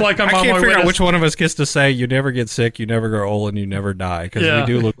look like I'm I on can't my figure way out to which one of us gets to say you never get sick, you never grow old, and you never die. Because Yeah. we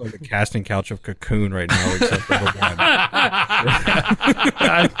do look like a casting couch of Cocoon right now, except for the one.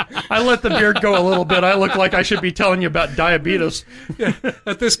 I let the beard go a little bit. I look like I should be telling you about diabetes.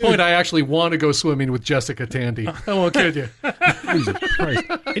 At this point, I actually want to go swimming with Jessica Tandy. I won't kid you. Jesus Christ.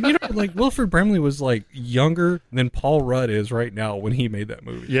 And like Wilford Brimley was like younger than Paul Rudd is right now when he made that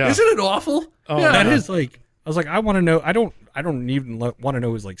movie. Yeah. Isn't it awful? Oh, yeah. That is like, I was like, I want to know. I don't even want to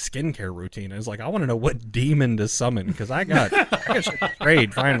know his like skincare routine. I was like, I want to know what demon to summon, because I got shit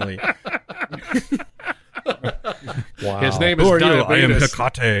trade finally. Wow. His name is Who are you? I am Diabetes.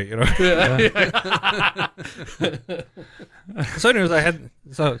 Hecate. So anyways,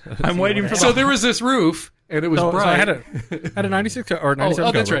 I'm waiting for So there was this roof, and it was So I bright. had a 96 or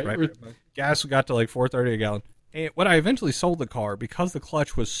 97 that's Cobra, right. Gas got to like 4.30 a gallon. And when I eventually sold the car, because the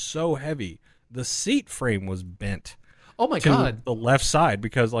clutch was so heavy, the seat frame was bent Oh my to God. the left side,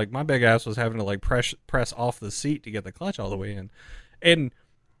 because like my big ass was having to like press off the seat to get the clutch all the way in. And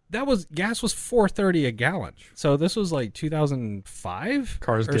gas was $4.30 a gallon. So this was like 2005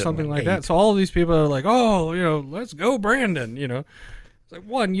 Cars or getting something like like that. So all of these people are like, oh, let's go, Brandon. It's like,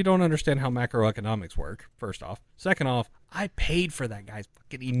 one, you don't understand how macroeconomics work. First off, second off, I paid for that guy's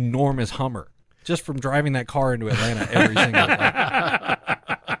fucking enormous Hummer just from driving that car into Atlanta every single day.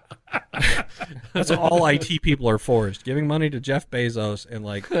 That's all IT people are for, is giving money to Jeff Bezos and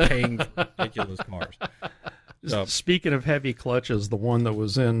like paying for ridiculous cars. Speaking of heavy clutches, the one that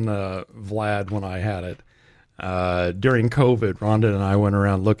was in Vlad when I had it during COVID, Rhonda and I went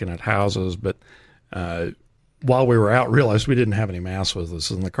around looking at houses, but while we were out, realized we didn't have any masks with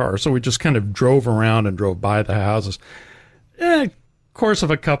us in the car, so we just kind of drove around and drove by the houses. Course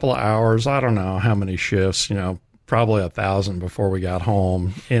of a couple of hours, I don't know how many shifts, probably 1,000 before we got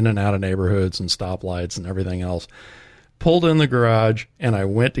home, in and out of neighborhoods and stoplights and everything else. Pulled in the garage, and I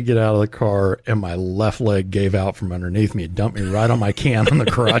went to get out of the car, and my left leg gave out from underneath me. It dumped me right on my can on the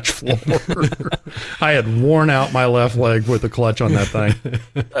garage floor. I had worn out my left leg with the clutch on that thing.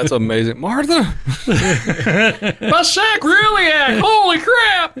 That's amazing. Martha! My sacroiliac! Holy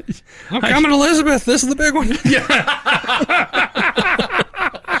crap! I'm coming, Elizabeth. This is the big one.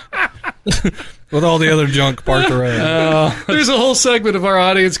 With all the other junk parked around. There's a whole segment of our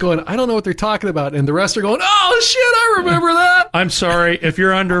audience going, I don't know what they're talking about. And the rest are going, oh, shit, I remember that. I'm sorry. If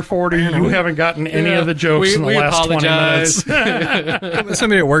you're under 40, you haven't gotten any of the jokes in the last apologize. 20 minutes.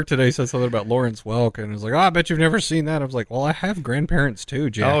 Somebody at work today said something about Lawrence Welk, and was like, I bet you've never seen that. I was like, well, I have grandparents too,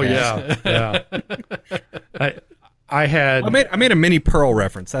 jackass. Oh, yeah. I had... I made a mini Pearl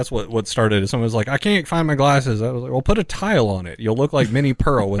reference. That's what started it. Someone was like, I can't find my glasses. I was like, well, put a tile on it. You'll look like Mini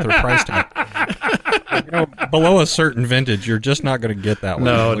Pearl with her price tag. Below a certain vintage, you're just not going to get that one.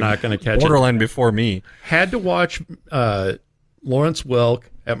 No, not going to catch Borderline before me. Had to watch Lawrence Welk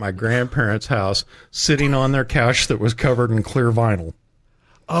at my grandparents' house sitting on their couch that was covered in clear vinyl.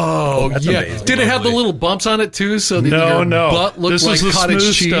 Oh, that's yeah. amazing. Did it have the little bumps on it, too, so that your butt looked this like is the cottage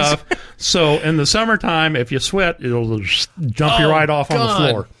smooth cheese? stuff. So in the summertime, if you sweat, it'll just jump you right off on the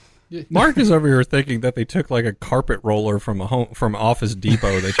floor. Mark is over here thinking that they took like a carpet roller from Office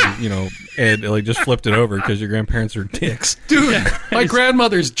Depot that you and like just flipped it over because your grandparents are dicks. Dude, my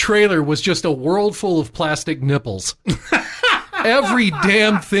grandmother's trailer was just a world full of plastic nipples. Every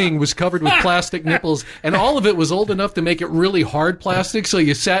damn thing was covered with plastic nipples, and all of it was old enough to make it really hard plastic, so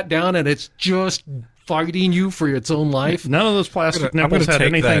you sat down and it's just fighting you for its own life. None of those plastic nipples had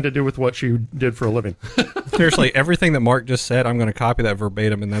anything to do with what you did for a living. Seriously, everything that Mark just said, I'm going to copy that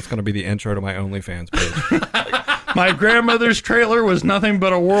verbatim, and that's going to be the intro to my OnlyFans page. My grandmother's trailer was nothing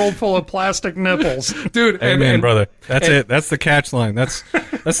but a world full of plastic nipples. Dude, Amen, brother. That's it. That's the catch line. That's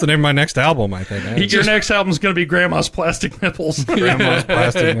the name of my next album, I think. Your next album's going to be Grandma's Plastic Nipples. Grandma's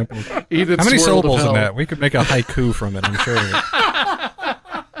plastic nipples. How many syllables in that? We could make a haiku from it, I'm sure.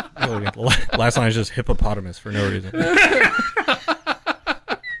 Last line is just hippopotamus for no reason.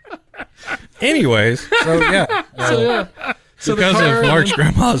 Anyways, So because of Mark's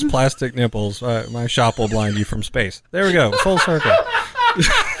grandma's plastic nipples, my shop will blind you from space. There we go, full circle.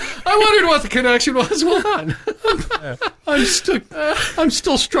 I wondered what the connection was. Hold on. I'm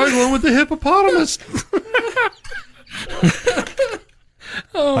still struggling with the hippopotamus.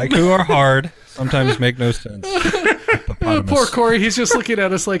 Haiku are hard, sometimes make no sense. Poor Corey, he's just looking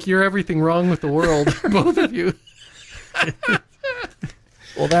at us like you're everything wrong with the world, both of you.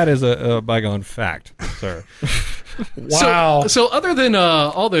 Well, that is a bygone fact, sir. Wow. So other than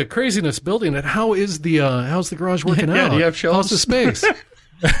all the craziness building it, how's the garage working out? Do you have shelves? How's the space?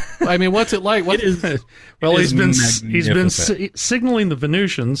 I mean, what's it like? Well, he's been signaling the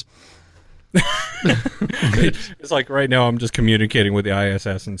Venusians. It's like right now I'm just communicating with the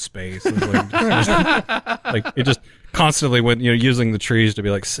ISS in space. It's like it just constantly when using the trees to be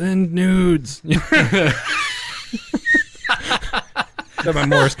like, send nudes. That my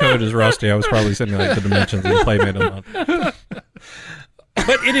Morse code is rusty. I was probably sending like the dimensions and Playmate a month.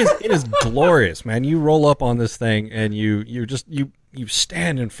 But it is glorious, man. You roll up on this thing and you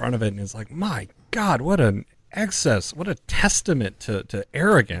stand in front of it and it's like, my God, what an excess, what a testament to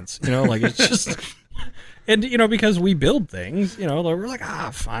arrogance. Like it's just and because we build things, we're like,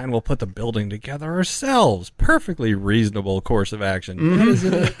 fine, we'll put the building together ourselves. Perfectly reasonable course of action. Mm-hmm. That is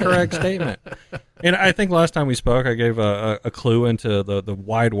a correct statement. And I think last time we spoke, I gave a clue into the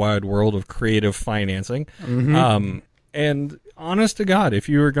wide world of creative financing. Mm-hmm. And honest to God, if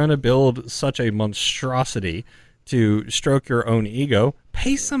you were going to build such a monstrosity to stroke your own ego,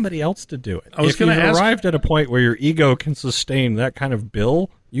 pay somebody else to do it. If you've arrived at a point where your ego can sustain that kind of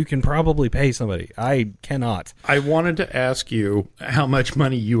bill, you can probably pay somebody. I cannot. I wanted to ask you how much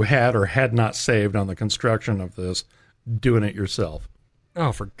money you had or had not saved on the construction of this, doing it yourself.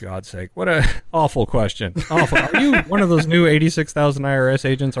 Oh, for God's sake. What a awful question. Awful. Are you one of those new 86,000 IRS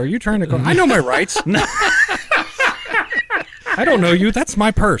agents? Are you trying to go, I know my rights. I don't know you. That's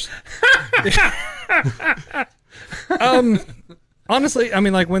my purse. Honestly, I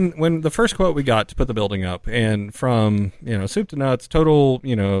mean, like when the first quote we got to put the building up, and from soup to nuts, total,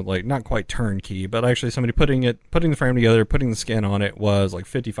 like not quite turnkey, but actually somebody putting the frame together, putting the skin on it was like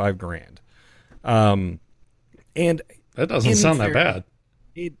 $55,000. And That doesn't sound that bad.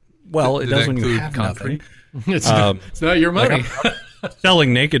 it Did does that when you include have concrete? nothing. It's not your money. I'm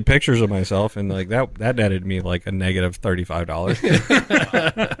selling naked pictures of myself, and like that netted me like a negative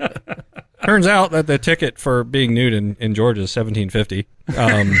 $35. Turns out that the ticket for being nude in Georgia is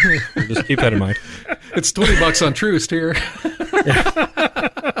 $17.50. Just keep that in mind. It's $20 on Troost here.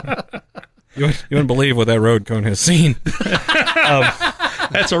 You wouldn't believe what that road cone has seen.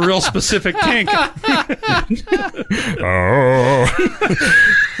 That's a real specific kink. Oh.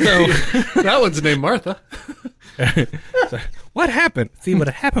 So that one's named Martha. What happened? See, what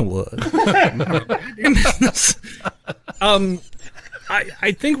happened was.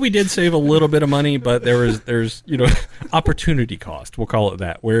 I think we did save a little bit of money, but there's opportunity cost, we'll call it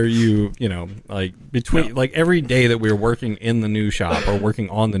that, where like every day that we're working in the new shop or working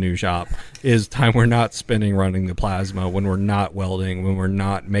on the new shop is time we're not spending running the plasma, when we're not welding, when we're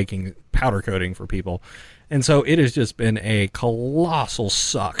not making powder coating for people. And so it has just been a colossal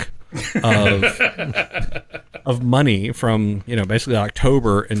suck of money from basically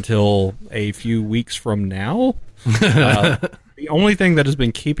October until a few weeks from now. The only thing that has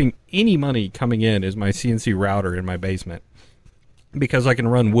been keeping any money coming in is my CNC router in my basement, because I can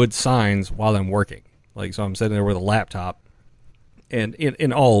run wood signs while I'm working. Like, so I'm sitting there with a laptop, and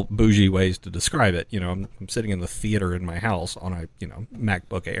in all bougie ways to describe it, I'm sitting in the theater in my house on a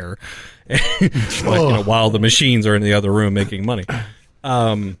MacBook Air, but, while the machines are in the other room making money.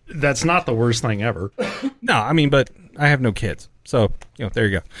 That's not the worst thing ever. No, I mean, but I have no kids. So, there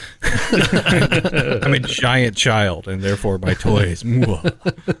you go. I'm a giant child, and therefore my toys.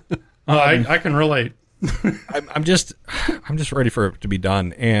 I can relate. I'm just ready for it to be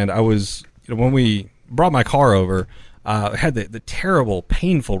done. And I was, when we brought my car over, I had the terrible,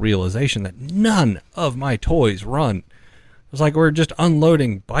 painful realization that none of my toys run. It was like we're just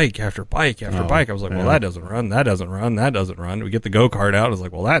unloading bike after bike after bike. I was like, well, that doesn't run, that doesn't run, that doesn't run. We get the go-kart out. I was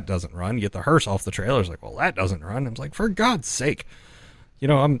like, well, that doesn't run. Get the hearse off the trailer. I was like, well, that doesn't run. I was like, for God's sake.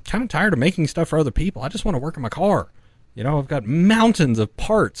 I'm kind of tired of making stuff for other people. I just want to work on my car. I've got mountains of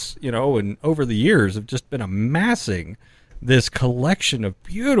parts, and over the years I've just been amassing this collection of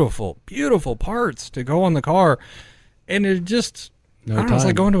beautiful, beautiful parts to go on the car. And it just... it's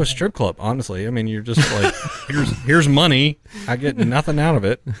like going to a strip club, honestly. I mean, you're just like, here's money. I get nothing out of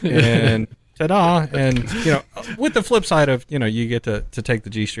it. And ta-da. And, with the flip side of, you get to take the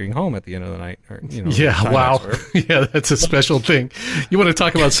G-string home at the end of the night. Or, Yeah, wow. Yeah, that's a special thing. You want to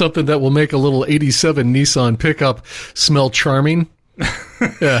talk about something that will make a little 87 Nissan pickup smell charming?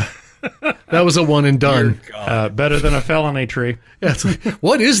 Yeah. That was a one and done. Better than a felony tree. Yeah, it's like,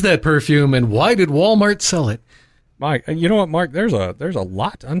 what is that perfume, and why did Walmart sell it? Mike, you know what, Mark? There's a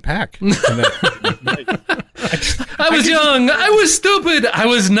lot to unpack. I was young. I was stupid. I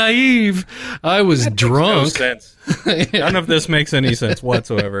was naive. I was drunk. No sense. None of this makes any sense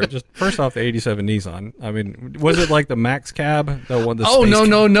whatsoever. Just first off, the 87 Nissan. I mean, was it like the Max Cab? The one? Oh,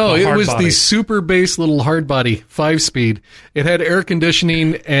 no. It was body. the super base little hard body 5-speed. It had air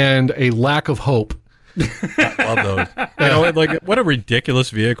conditioning and a lack of hope. I love those. Like, what a ridiculous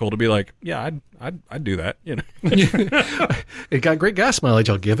vehicle to be like, yeah, I'd do that. It got great gas mileage.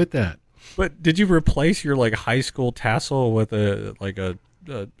 I'll give it that. But did you replace your like high school tassel with a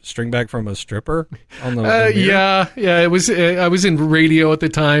string bag from a stripper on the mirror? Yeah. It was. I was in radio at the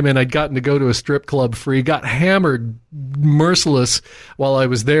time, and I'd gotten to go to a strip club free. Got hammered, merciless while I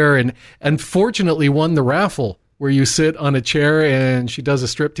was there, and unfortunately won the raffle where you sit on a chair and she does a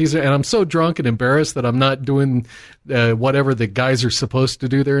strip teaser, and I'm so drunk and embarrassed that I'm not doing whatever the guys are supposed to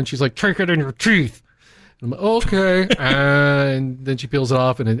do there, and she's like, "Take it in your teeth." I'm like, okay, and then she peels it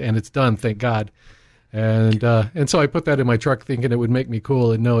off, and it's done. Thank God. And so I put that in my truck thinking it would make me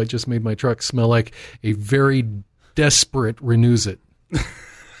cool, and no, it just made my truck smell like a very desperate Renews-It.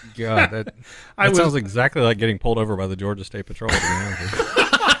 God, that sounds exactly like getting pulled over by the Georgia State Patrol. To be honest with you.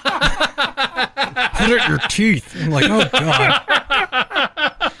 Put it in your teeth. I'm like, oh God.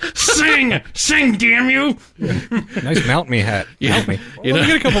 Sing, damn you! Nice mount me hat. Yeah. Mount me. Well, let me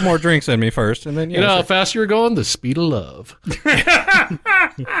get a couple more drinks in me first, and then You know how fast you're going? The speed of love. You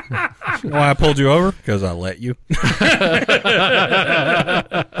know why I pulled you over? Because I let you.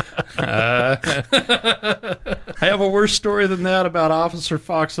 I have a worse story than that about Officer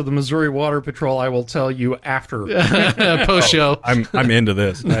Fox of the Missouri Water Patrol. I will tell you after. Post show. I'm into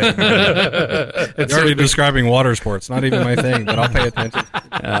this. You're already describing water sports. Not even my thing, but I'll pay attention.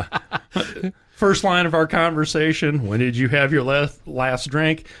 First line of our conversation, when did you have your last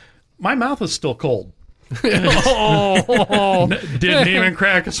drink? My mouth is still cold. Didn't even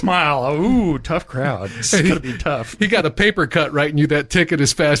crack a smile. Ooh, tough crowd. It's going to be tough. He got a paper cut writing you that ticket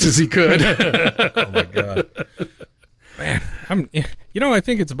as fast as he could. Oh my god, man! I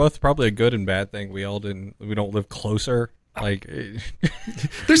think it's both probably a good and bad thing. We don't live closer. Like,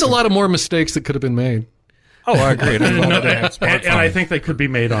 There's a lot of more mistakes that could have been made. oh, I agree. And I think they could be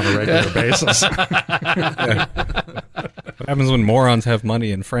made on a regular basis. What happens when morons have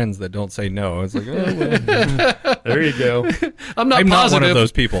money and friends that don't say no? It's like, oh, well. There you go. I'm not I'm not one positive. of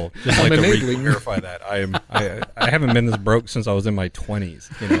those people. Just like to enabling. verify that. I haven't been this broke since I was in my 20s.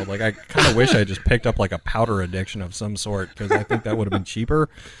 You know, like I kind of wish I just picked up like a powder addiction of some sort, because I think that would have been cheaper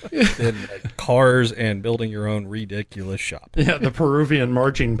than like, cars and building your own ridiculous shop. Yeah, the Peruvian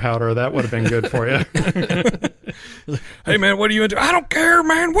marching powder, that would have been good for you. Hey man, what are you into? I don't care,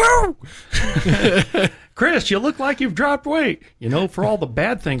 man. Woo! Chris, you look like you've dropped weight. You know, for all the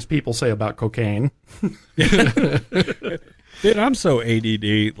bad things people say about cocaine. Dude, I'm so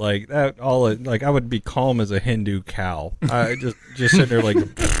ADD. Like that, like I would be calm as a Hindu cow. I just sitting there like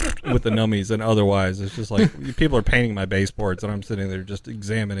with the nummies, and otherwise it's just like people are painting my baseboards, and I'm sitting there just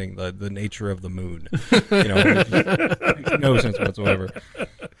examining the nature of the moon. You know, it makes no sense whatsoever.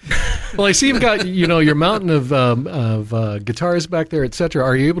 Well, I see you've got your mountain of guitars back there, etc.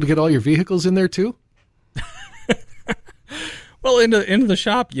 Are you able to get all your vehicles in there too? Well, into the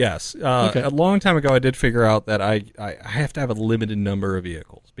shop, yes. Okay. A long time ago, I did figure out that I have to have a limited number of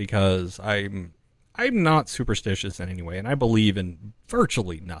vehicles, because I'm not superstitious in any way, and I believe in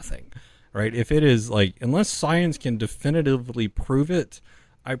virtually nothing. Right? If it is like, unless science can definitively prove it,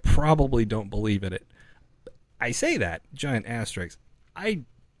 I probably don't believe in it. I say that, giant asterisk. I'm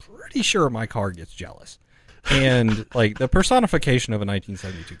pretty sure my car gets jealous, and like the personification of a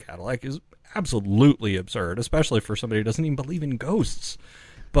 1972 Cadillac is absolutely absurd, especially for somebody who doesn't even believe in ghosts.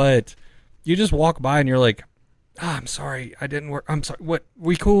 But you just walk by and you're like, I'm sorry, I didn't work. I'm sorry. What?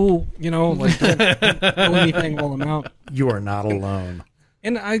 We cool? You know, like don't do anything while I'm out. You are not alone.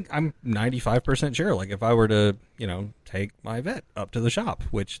 And I'm 95% sure, like if I were to, take my vet up to the shop,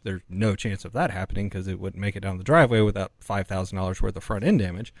 which there's no chance of that happening because it wouldn't make it down the driveway without $5,000 worth of front end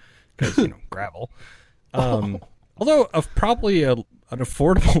damage, because gravel. Although probably an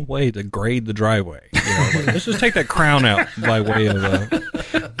affordable way to grade the driveway. Like, let's just take that crown out by way of a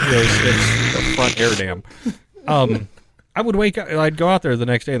front air dam. I would wake up, I'd go out there the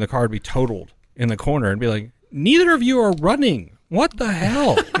next day and the car would be totaled in the corner and be like, neither of you are running. What the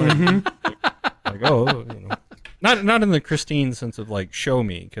hell? Like, not in the Christine sense of like show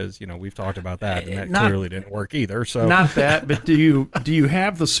me, because we've talked about that and that clearly didn't work either. So not that, but do you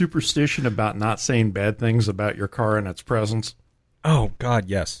have the superstition about not saying bad things about your car and its presence? Oh God,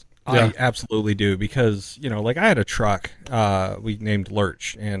 yes. Yeah. I absolutely do, because like I had a truck we named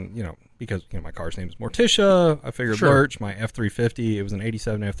Lurch, and because my car's name is Morticia, I figured Sure. Lurch, my F350, it was an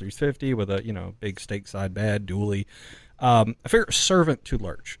 87 F350 with a big stake side bed dually. I figured servant to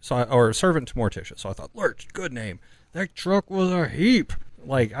Lurch, or servant to Morticia. So I thought, Lurch, good name. That truck was a heap.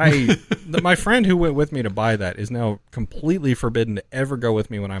 Like my friend who went with me to buy that is now completely forbidden to ever go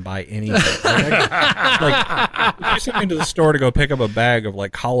with me when I buy anything. Like if you send me to the store to go pick up a bag of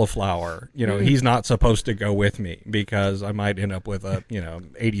like cauliflower, he's not supposed to go with me, because I might end up with a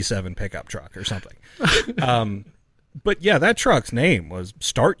 87 pickup truck or something. But yeah, that truck's name was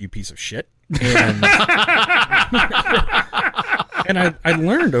Start, You Piece of Shit. And and I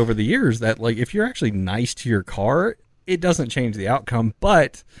learned over the years that like if you're actually nice to your car, it doesn't change the outcome,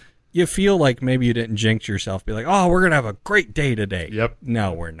 but you feel like maybe you didn't jinx yourself. Be like, oh, we're gonna have a great day today. Yep.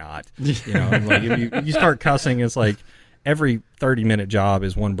 No, we're not. And like if you start cussing, it's like every 30-minute job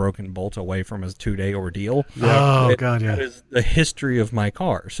is one broken bolt away from a 2-day ordeal. Oh God, yeah. That is the history of my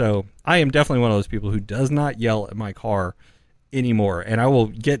car. So I am definitely one of those people who does not yell at my car anymore, and I will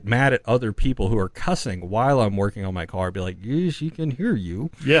get mad at other people who are cussing while I'm working on my car. Be like, yes, she can hear you.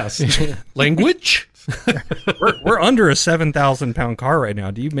 Yes. Language? We're under a 7,000-pound car right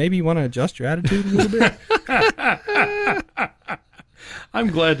now. Do you maybe want to adjust your attitude a little bit? I'm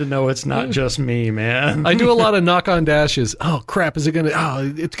glad to know it's not just me, man. I do a lot of knock-on dashes. Oh, crap, is it going to...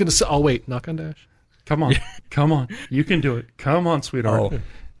 Oh, it's going to... Oh, wait, knock-on dash? Come on. Come on. You can do it. Come on, sweetheart. Oh.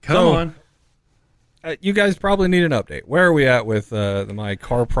 Come on. You guys probably need an update. Where are we at with my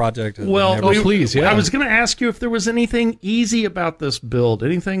car project? Well, please, yeah. I was going to ask you if there was anything easy about this build,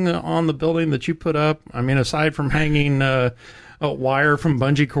 anything on the building that you put up. I mean, aside from hanging a wire from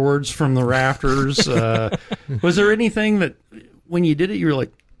bungee cords from the rafters, was there anything that when you did it, you were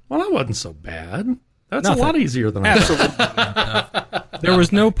like, well, that wasn't so bad. That's Nothing. a lot easier than I thought. There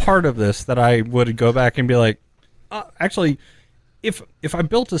was no part of this that I would go back and be like, actually, if I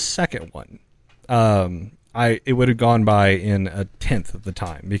built a second one, it would have gone by in a tenth of the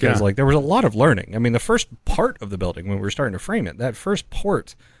time because like there was a lot of learning. I mean, the first part of the building when we were starting to frame it, that first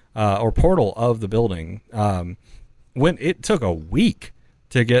port or portal of the building, when it took a week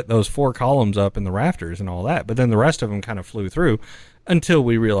to get those 4 columns up in the rafters and all that, but then the rest of them kind of flew through until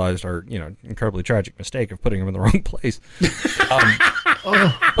we realized our incredibly tragic mistake of putting them in the wrong place.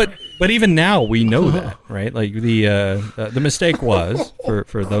 But even now we know that, right? Like the mistake was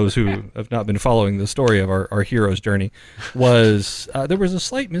for those who have not been following the story of our hero's journey was there was a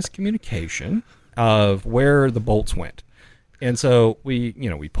slight miscommunication of where the bolts went. And so we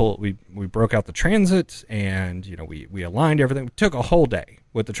broke out the transit and we aligned everything. We took a whole day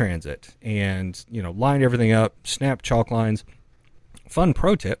with the transit and lined everything up, snapped chalk lines. Fun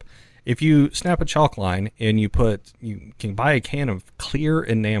pro tip: if you snap a chalk line and you can buy a can of clear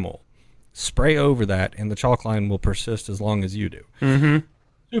enamel, spray over that, and the chalk line will persist as long as you do. Mm-hmm.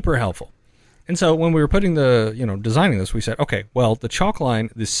 Super helpful. And so when we were putting designing this, we said, okay, well, the chalk line,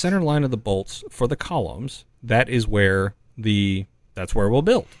 the center line of the bolts for the columns, that's where we'll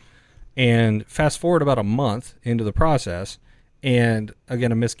build. And fast forward about a month into the process, and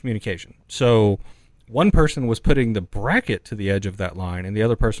again, a miscommunication. So one person was putting the bracket to the edge of that line, and the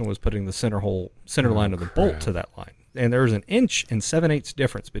other person was putting the center line of the bolt to that line. And there was an 1 7/8 inch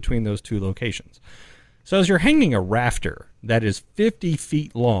difference between those two locations. So as you're hanging a rafter that is 50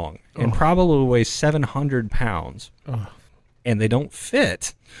 feet long and probably weighs 700 pounds, and they don't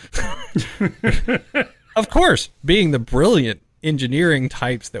fit, of course, being the brilliant engineering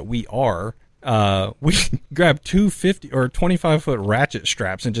types that we are, we grabbed 250 or 25-foot ratchet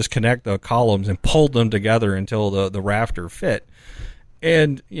straps and just connect the columns and pulled them together until the rafter fit.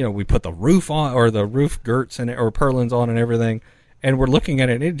 And we put the roof on, or the roof girts or purlins on and everything. And we're looking at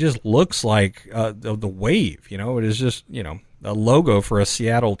it, and it just looks like the wave. It is just a logo for a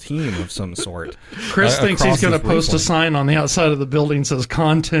Seattle team of some sort. Chris thinks he's going to post a sign on the outside of the building that says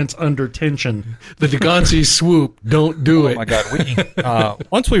 "Contents under tension." The Degonzi swoop. Don't do it. Oh my God!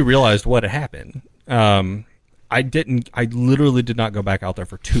 Once we realized what had happened, I literally did not go back out there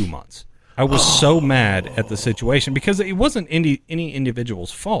for 2 months. I was so mad at the situation because it wasn't any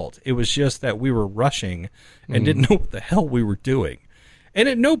individual's fault. It was just that we were rushing and didn't know what the hell we were doing. And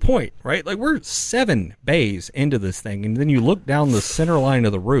at no point, right? Like we're 7 bays into this thing, and then you look down the center line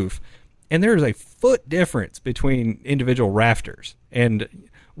of the roof, and there's a foot difference between individual rafters. And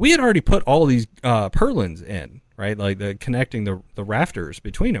we had already put all these purlins in, right? Like connecting the rafters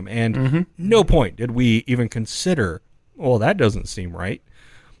between them. And no point did we even consider, well, that doesn't seem right.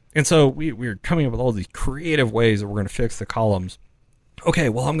 And so we were coming up with all these creative ways that we're going to fix the columns. Okay,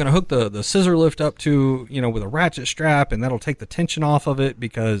 well, I'm going to hook the scissor lift up to, with a ratchet strap, and that'll take the tension off of it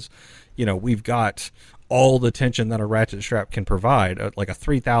because, we've got all the tension that a ratchet strap can provide, like a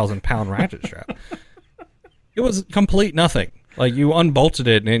 3,000-pound ratchet strap. It was complete nothing. Like you unbolted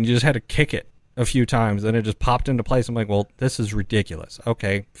it and you just had to kick it a few times, and it just popped into place. I'm like, well, this is ridiculous.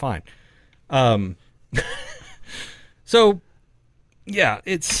 Okay, fine. So, yeah,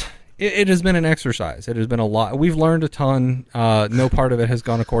 it has been an exercise. It has been a lot. We've learned a ton. No part of it has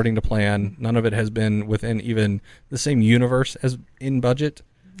gone according to plan. None of it has been within even the same universe as in budget.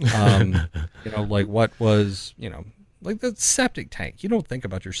 Like what was, like the septic tank. You don't think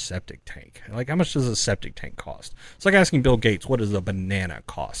about your septic tank. Like how much does a septic tank cost? It's like asking Bill Gates, what does a banana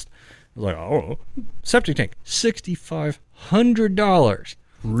cost? It's like, oh, septic tank, $6,500.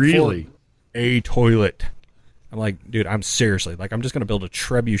 Really? For a toilet. I'm like, dude, I'm just going to build a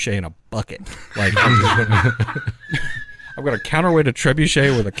trebuchet in a bucket. Like, I'm going to counterweight a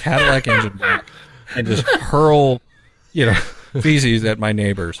trebuchet with a Cadillac engine block and just hurl, feces at my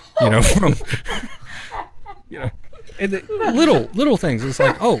neighbors, from, and the little things. It's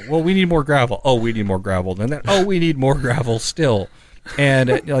like, oh, well, we need more gravel. Oh, we need more gravel. Then that, oh, we need more gravel still. And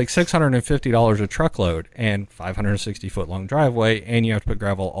like $650 a truckload and 560-foot long driveway, and you have to put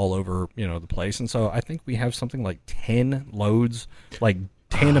gravel all over the place. And so I think we have something like 10 loads, like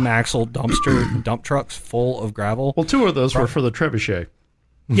tandem axle dump trucks full of gravel. Well, 2 of those were for the trebuchet.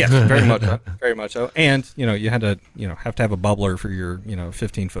 Yes, very much so. Very much so. And you had to have a bubbler for your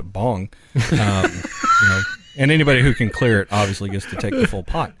 15-foot bong. And anybody who can clear it obviously gets to take the full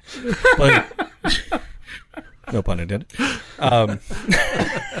pot. But no pun intended.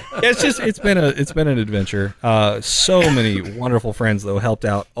 It's been an adventure. So many wonderful friends though helped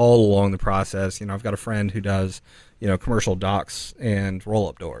out all along the process. I've got a friend who does commercial docks and roll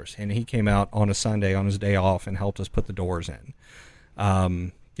up doors, and he came out on a Sunday on his day off and helped us put the doors in.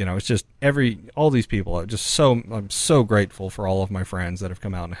 It's just all these people. I'm so grateful for all of my friends that have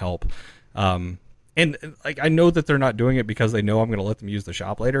come out and help. And like I know that they're not doing it because they know I'm going to let them use the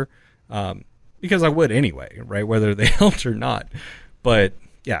shop later. because I would anyway, right? Whether they helped or not. But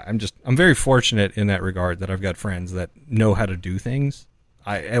yeah, I'm very fortunate in that regard that I've got friends that know how to do things.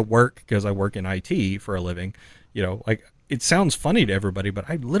 At work, because I work in IT for a living, like it sounds funny to everybody, but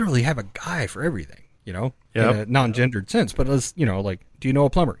I literally have a guy for everything, in a non-gendered sense. But it's, like, do you know a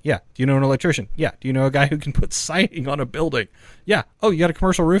plumber? Yeah. Do you know an electrician? Yeah. Do you know a guy who can put siding on a building? Yeah. Oh, you got a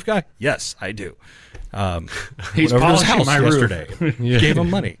commercial roof guy? Yes, I do. He's went over to his polishing house my yesterday. roof. Gave him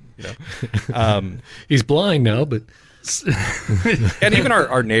money. He's blind now, but And even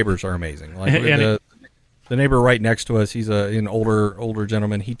our neighbors are amazing. Like the neighbor right next to us, he's an older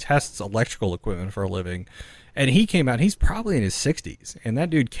gentleman. He tests electrical equipment for a living. And he came out, he's probably in his 60s. And that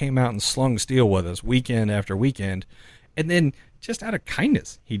dude came out and slung steel with us weekend after weekend. And then just out of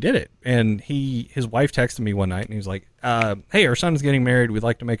kindness, he did it. And his wife texted me one night and he was like, hey, our son's getting married. We'd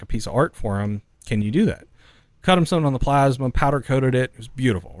like to make a piece of art for him. Can you do that? Cut him something on the plasma, powder coated it. It was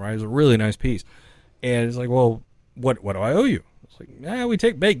beautiful, right? It was a really nice piece. And he's like, well, what do I owe you? It's like, yeah, we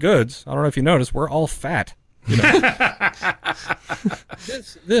take baked goods. I don't know if you noticed, we're all fat.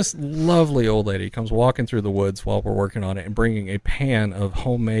 This lovely old lady comes walking through the woods while we're working on it and bringing a pan of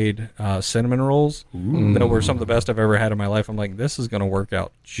homemade cinnamon rolls that were some of the best I've ever had in my life. I'm like, this is going to work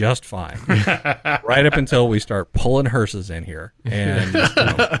out just fine. Right up until we start pulling hearses in here. And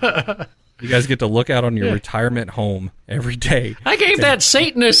you guys get to look out on your retirement home every day. I gave that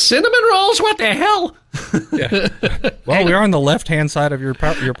Satanist cinnamon rolls. What the hell? Yeah. Well, we are on the left-hand side of your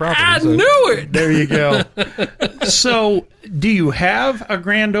property. I knew it. There you go. So, do you have a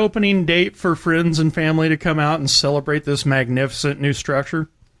grand opening date for friends and family to come out and celebrate this magnificent new structure?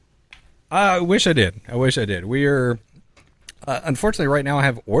 I wish I did. We are... unfortunately, right now I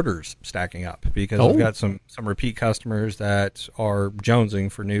have orders stacking up because I've got some repeat customers that are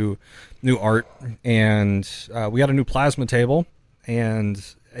jonesing for new art, and we got a new plasma table, and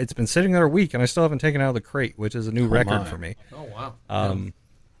it's been sitting there a week, and I still haven't taken it out of the crate, which is a new record for me. Oh wow!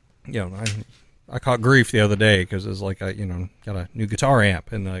 I caught grief the other day because it was like got a new guitar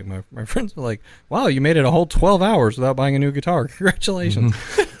amp, and like my friends were like, "Wow, you made it a whole 12 hours without buying a new guitar! Congratulations!"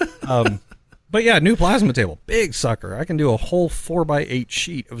 But yeah, new plasma table, big sucker. I can do a whole 4x8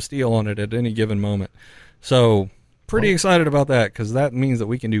 sheet of steel on it at any given moment. So pretty excited about that because that means that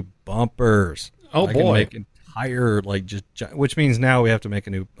we can do bumpers. Oh I boy! Can make entire which means now we have to make a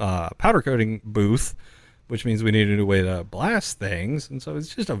new powder coating booth, which means we need a new way to blast things, and so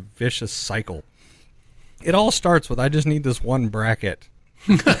it's just a vicious cycle. It all starts with I just need this one bracket.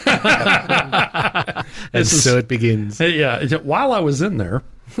 And so it begins. Yeah, while I was in there.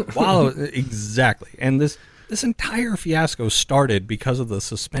 Exactly. And this entire fiasco started because of the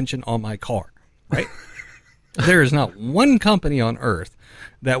suspension on my car, right? There is not one company on earth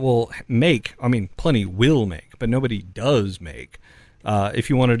that will make, plenty will make, but nobody does make, if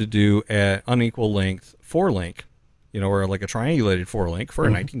you wanted to do an unequal length 4-link, or like a triangulated 4-link for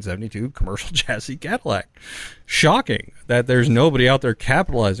a 1972 commercial chassis Cadillac. Shocking that there's nobody out there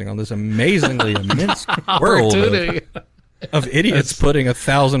capitalizing on this amazingly immense world of idiots putting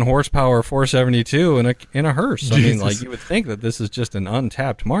 1,000 horsepower 472 in a hearse. Jesus. You would think that this is just an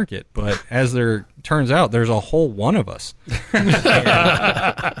untapped market, but as there turns out, there's a whole one of us.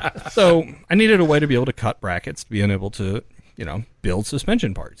 So I needed a way to be able to cut brackets, being able to, build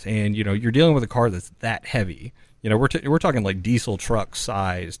suspension parts. And, you're dealing with a car that's that heavy. We're talking like diesel truck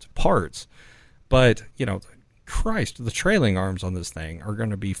sized parts, but, Christ, the trailing arms on this thing are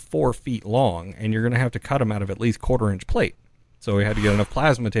going to be 4 feet long, and you're going to have to cut them out of at least 1/4-inch plate. So we had to get enough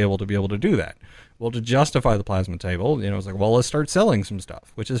plasma table to be able to do that. Well, to justify the plasma table, it's like, well, let's start selling some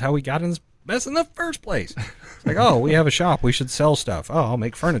stuff, which is how we got in this mess in the first place. It's like, oh, we have a shop, we should sell stuff. Oh, I'll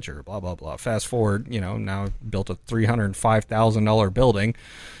make furniture, blah, blah, blah. Fast forward, now I've built a $305,000 building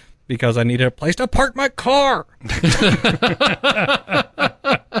because I needed a place to park my car.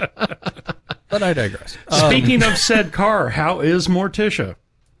 But I digress. Speaking of said car, how is Morticia?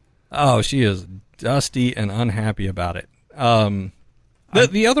 Oh, she is dusty and unhappy about it.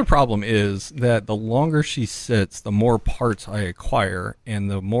 The other problem is that the longer she sits, the more parts I acquire,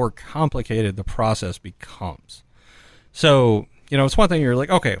 and the more complicated the process becomes. So, it's one thing you're like,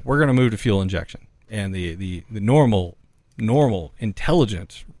 okay, we're going to move to fuel injection. And the normal,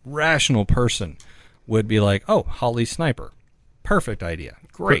 intelligent, rational person would be like, oh, Holley Sniper. Perfect idea.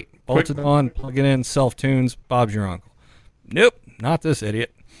 Great. Bolt it on, plug it in, self-tunes, Bob's your uncle. Nope, not this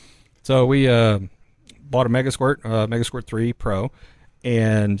idiot. So we bought a Megasquirt 3 Pro,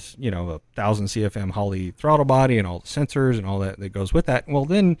 and, 1,000 CFM Holley throttle body and all the sensors and all that goes with that. Well,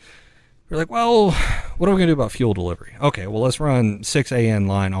 then we're like, well, what are we going to do about fuel delivery? Okay, well, let's run 6 AN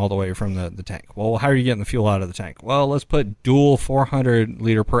line all the way from the tank. Well, how are you getting the fuel out of the tank? Well, let's put dual 400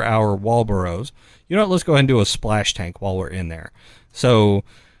 liter per hour Walboros. You know what? Let's go ahead and do a splash tank while we're in there. So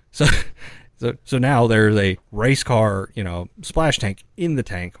now there's a race car, splash tank in the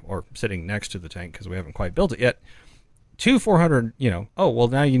tank or sitting next to the tank because we haven't quite built it yet. 2 400, oh, well,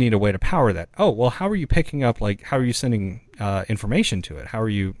 now you need a way to power that. Oh, well, how are you picking up, how are you sending information to it? How are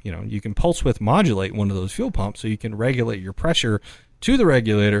you, you can pulse width modulate one of those fuel pumps so you can regulate your pressure to the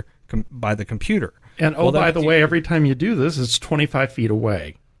regulator by the computer. And, by the way, every time you do this, it's 25 feet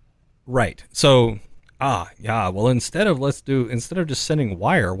away. Right. So, well, instead of just sending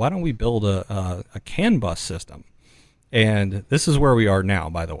wire, why don't we build a CAN bus system? And this is where we are now,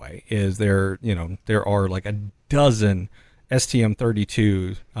 by the way, is there are like a dozen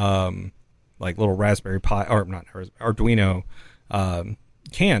STM32, little Raspberry Pi, or not Arduino,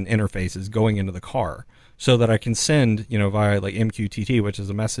 CAN interfaces going into the car so that I can send, via like MQTT, which is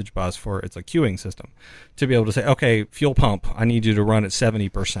a message bus it's a queuing system, to be able to say, okay, fuel pump, I need you to run at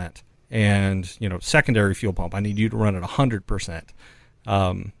 70%. And, secondary fuel pump, I need you to run at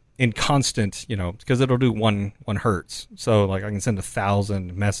 100%. In constant, because it'll do one hertz. So like I can send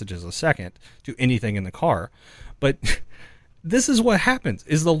 1,000 messages a second to anything in the car. But this is what happens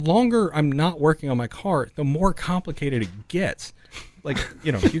is the longer I'm not working on my car, the more complicated it gets. Like,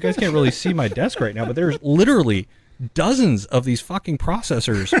 you guys can't really see my desk right now, but there's literally dozens of these fucking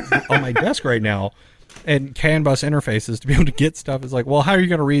processors on my desk right now and CAN bus interfaces to be able to get stuff. It's like, well, how are you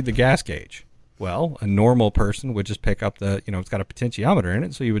going to read the gas gauge? Well, a normal person would just pick up it's got a potentiometer in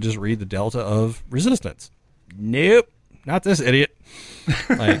it, so you would just read the delta of resistance. Nope, not this idiot.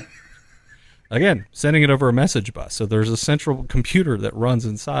 Again, sending it over a message bus. So there's a central computer that runs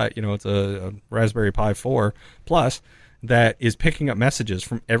inside, it's a Raspberry Pi 4 Plus that is picking up messages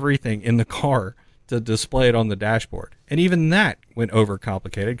from everything in the car to display it on the dashboard. And even that went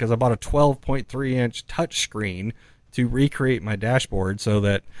overcomplicated because I bought a 12.3-inch touchscreen to recreate my dashboard so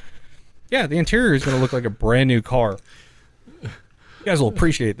that yeah, the interior is going to look like a brand new car. You guys will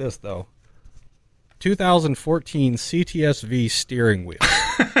appreciate this, though. 2014 CTS-V steering wheel.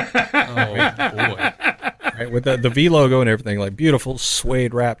 Oh, boy. Right, with the V logo and everything, like beautiful,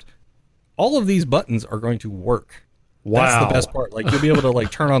 suede wrapped. All of these buttons are going to work. Wow. That's the best part. Like, you'll be able to,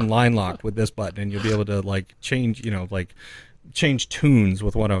 turn on line lock with this button, and you'll be able to, change, change tunes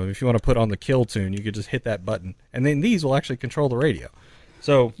with one of them. If you want to put on the kill tune, you could just hit that button. And then these will actually control the radio.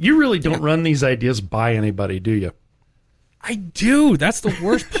 So you really don't run these ideas by anybody, do you? I do. That's the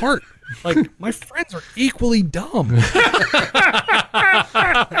worst part. My friends are equally dumb.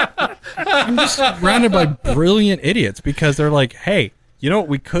 I'm just surrounded by brilliant idiots because they're like, hey, you know what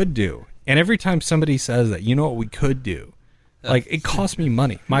we could do? And every time somebody says that, you know what we could do? It costs me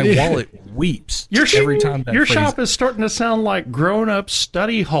money. My wallet weeps every time that Your phrase. shop is starting to sound like grown-up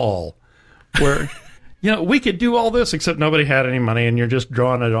study hall where... we could do all this, except nobody had any money, and you're just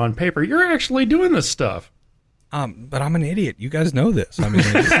drawing it on paper. You're actually doing this stuff. But I'm an idiot. You guys know this. I mean,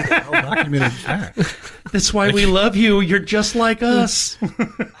 this is a well-documented fact. That's why we love you. You're just like us.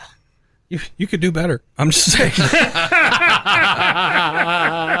 You could do better. I'm just saying.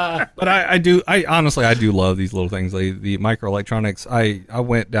 But I do love these little things. The microelectronics. I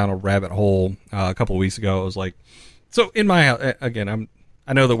went down a rabbit hole a couple of weeks ago. I was like, so in my house, again,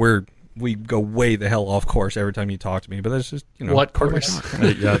 I know that we go way the hell off course every time you talk to me, but that's just, what course?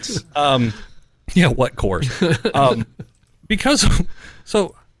 What course? Because,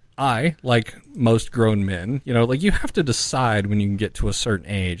 so I, like most grown men, you have to decide when you can get to a certain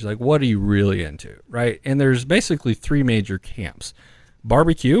age, what are you really into, right? And there's basically 3 major camps: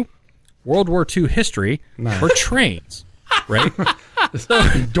 barbecue, World War II history, or trains, right?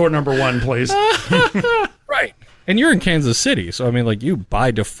 Door number 1, please. Right. And you're in Kansas City, so I mean, you by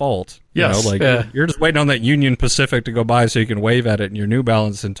default, yes, you're just waiting on that Union Pacific to go by so you can wave at it in your New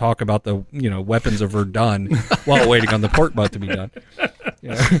Balance and talk about the weapons of Verdun while waiting on the pork butt to be done.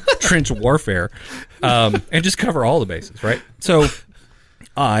 Trench warfare, and just cover all the bases, right? So,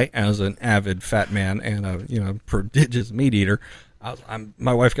 I, as an avid fat man and a prodigious meat eater,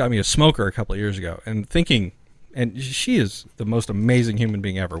 my wife got me a smoker a couple of years ago, and thinking. And she is the most amazing human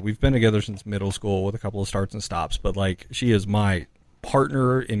being ever. We've been together since middle school with a couple of starts and stops, but she is my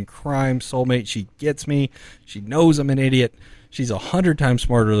partner in crime, soulmate. She gets me. She knows I'm an idiot. She's 100 times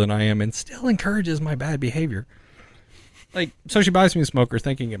smarter than I am and still encourages my bad behavior. So she buys me a smoker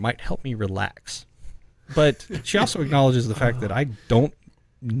thinking it might help me relax. But she also acknowledges the fact that I don't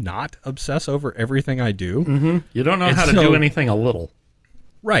not obsess over everything I do. Mm-hmm. You don't know how to do anything a little.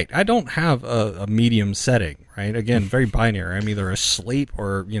 Right. I don't have a medium setting, right? Again, very binary. I'm either asleep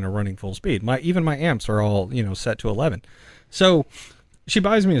or, running full speed. Even my amps are all, set to 11. So she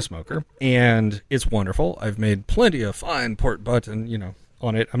buys me a smoker, and it's wonderful. I've made plenty of fine port button,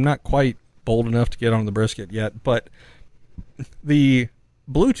 on it. I'm not quite bold enough to get on the brisket yet, but the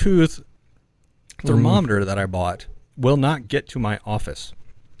Bluetooth thermometer that I bought will not get to my office.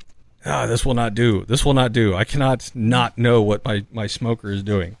 This will not do. This will not do. I cannot not know what my smoker is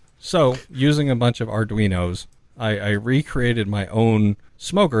doing. So, using a bunch of Arduinos, I recreated my own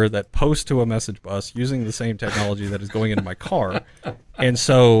smoker that posts to a message bus using the same technology that is going into my car. And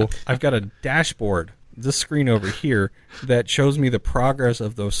so, I've got a dashboard, this screen over here, that shows me the progress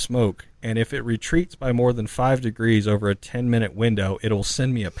of those smoke. And if it retreats by more than 5 degrees over a 10-minute window, it'll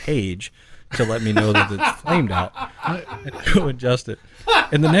send me a page to let me know that it's flamed out and to adjust it.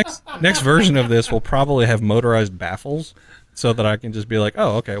 And the next version of this will probably have motorized baffles so that I can just be like,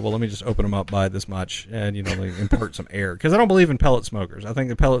 oh, okay, well, let me just open them up by this much and, like impart some air. Because I don't believe in pellet smokers. I think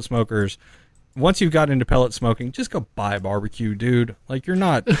the pellet smokers, once you've got into pellet smoking, just go buy a barbecue, dude. Like, you're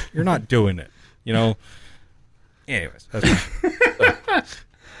not doing it, Anyways, that's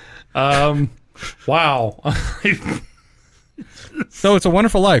wow. So it's a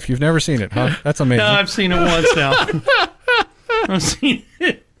Wonderful Life. You've never seen it, huh? That's amazing. No, I've seen it once now. I've seen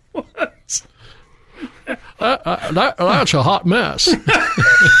it once. That's a hot mess.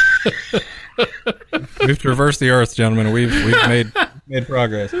 We've traversed the earth, gentlemen. We've made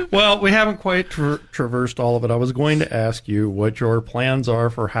progress. Well, we haven't quite traversed all of it. I was going to ask you what your plans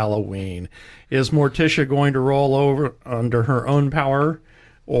are for Halloween. Is Morticia going to roll over under her own power,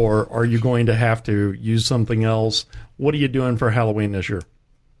 or are you going to have to use something else? What are you doing for Halloween this year?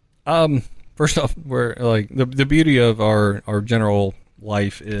 First off, we're like the beauty of our general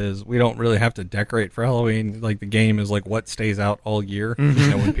life is we don't really have to decorate for Halloween. Like, the game is like what stays out all year,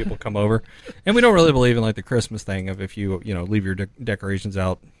 when people come over, and we don't really believe in like the Christmas thing of if you leave your decorations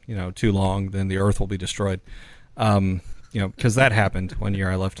out too long, then the earth will be destroyed. Because that happened one year.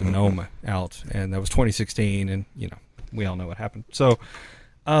 I left a gnome out, and that was 2016, and we all know what happened. So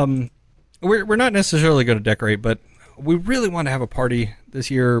we're not necessarily going to decorate, but we really want to have a party this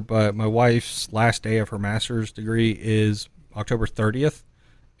year. But my wife's last day of her master's degree is October 30th.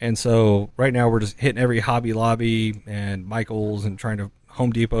 And so right now we're just hitting every Hobby Lobby and Michael's and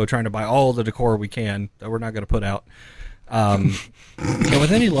Home Depot, trying to buy all the decor we can that we're not going to put out. And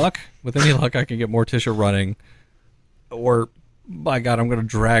with any luck, I can get Morticia running, or by God, I'm going to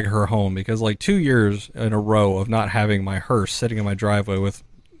drag her home, because like 2 years in a row of not having my hearse sitting in my driveway with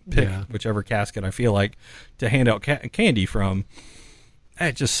whichever casket I feel like to hand out candy from,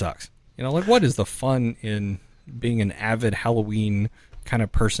 it just sucks. Like, what is the fun in being an avid Halloween kind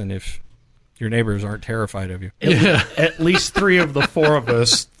of person if your neighbors aren't terrified of you? At least 3 of the 4 of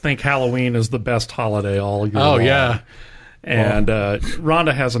us think Halloween is the best holiday all year long. Yeah. And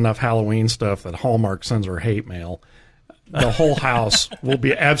Rhonda has enough Halloween stuff that Hallmark sends her hate mail. The whole house will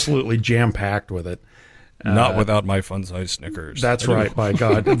be absolutely jam-packed with it. Not without my fun-sized Snickers. That's right, by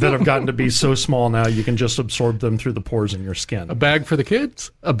God. That have gotten to be so small now you can just absorb them through the pores in your skin. A bag for the kids,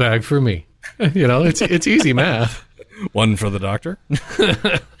 a bag for me. It's easy math. One for the doctor.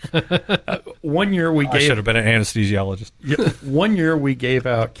 1 year I should have been an anesthesiologist. 1 year we gave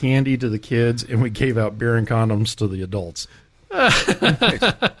out candy to the kids, and we gave out beer and condoms to the adults. Was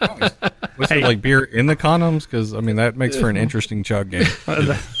it like beer in the condoms? Because, that makes for an interesting chug game.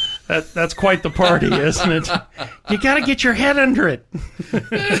 That's quite the party, isn't it? You got to get your head under it.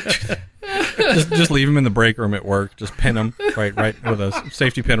 just leave them in the break room at work. Just pin them right with a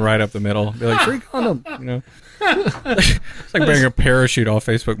safety pin right up the middle. Be like, free condom. It's like buying a parachute off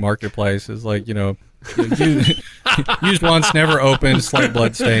Facebook Marketplace. It's like, used once, never opened, slight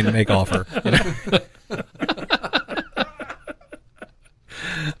blood stain, make offer.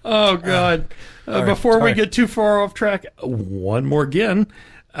 Oh God! Before we get too far off track, one more again.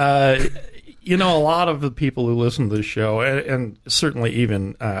 A lot of the people who listen to this show, and certainly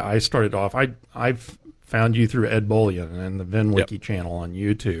even I started off, I've found you through Ed Bullion and the VinWiki channel on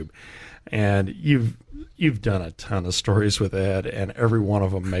YouTube, and you've done a ton of stories with Ed, and every one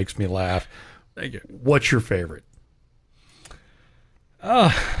of them makes me laugh. Thank you. What's your favorite?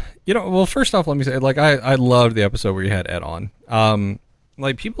 Well, first off, let me say, like, I loved the episode where you had Ed on.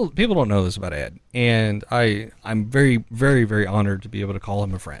 Like, people don't know this about Ed, and I'm very, very, very honored to be able to call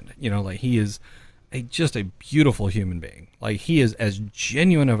him a friend. Like, he is just a beautiful human being. Like, he is as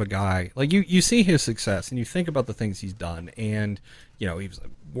genuine of a guy. Like, you see his success, and you think about the things he's done, and, he's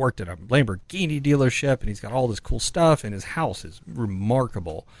worked at a Lamborghini dealership, and he's got all this cool stuff, and his house is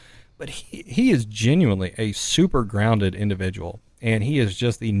remarkable. But he is genuinely a super grounded individual. and he is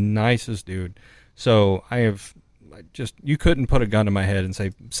just the nicest dude. So you couldn't put a gun to my head and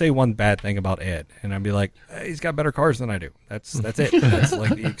say one bad thing about Ed, and I'd be like, he's got better cars than I do. That's it. That's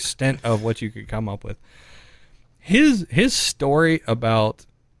like the extent of what you could come up with. His story about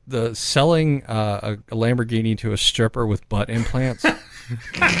the selling a Lamborghini to a stripper with butt implants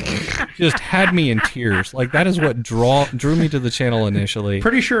just had me in tears. Like, that is what drew me to the channel initially.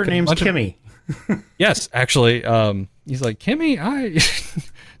 Pretty sure her name's Kimmy. Yes, actually. He's like, Kimmy,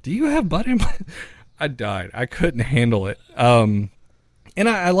 do you have butt implants? I died. I couldn't handle it. And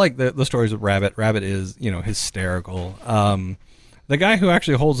I like the stories of Rabbit. Rabbit is, hysterical. The guy who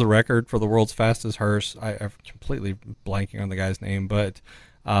actually holds the record for the world's fastest hearse, I'm completely blanking on the guy's name, but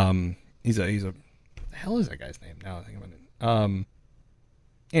he's a the hell is that guy's name? Now I think about it.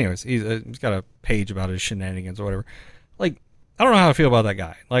 Anyways, he's got a page about his shenanigans or whatever. Like, I don't know how I feel about that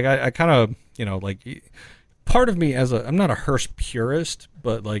guy. Like, I kind of, part of me I'm not a hearse purist,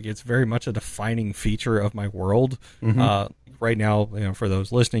 but like, it's very much a defining feature of my world. Mm-hmm. Right now, for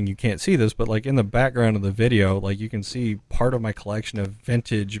those listening, you can't see this, but like in the background of the video, like you can see part of my collection of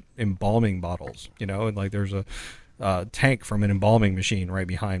vintage embalming bottles, and like there's a tank from an embalming machine right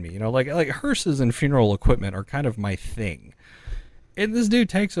behind me. Like hearses and funeral equipment are kind of my thing. And this dude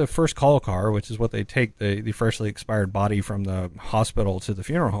takes a first call car, which is what they take the freshly expired body from the hospital to the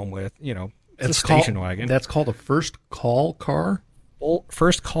funeral home with. It's a station wagon. That's called a first call car?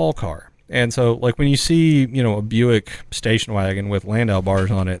 First call car. And so, like, when you see, a Buick station wagon with Landau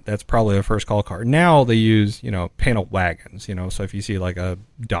bars on it, that's probably a first call car. Now they use, panel wagons, so if you see, like, a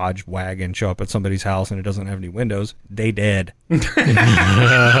Dodge wagon show up at somebody's house and it doesn't have any windows, they dead. But,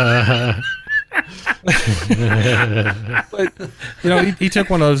 he took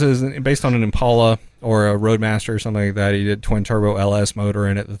one of those based on an Impala or a Roadmaster or something like that. He did twin turbo LS motor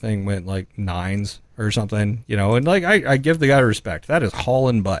in it. The thing went, like, 9s or something, and, like, I give the guy respect. That is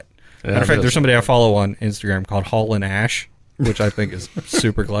hauling butt. Matter of fact, there's somebody I follow on Instagram called Haulin' Ash, which I think is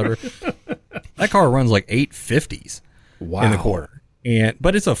super clever. That car runs like 850s in the quarter,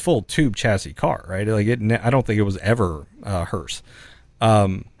 but it's a full tube chassis car, right? Like I don't think it was ever hearse.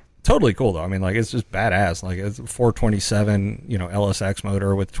 Totally cool though. I mean, like it's just badass. Like it's a 427, LSX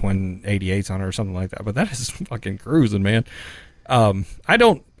motor with twin 88s on it or something like that. But that is fucking cruising, man. I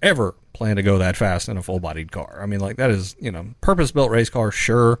don't ever plan to go that fast in a full-bodied car. I mean, like that is, purpose-built race car,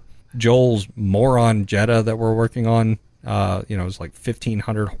 sure. Joel's Moron Jetta that we're working on, it's like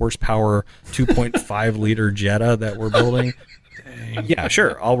 1,500 horsepower, 2.5 liter Jetta that we're building. Dang. Yeah,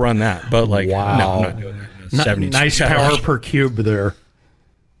 sure, I'll run that. But like, wow. No, I'm not doing that. Nice power per cube there.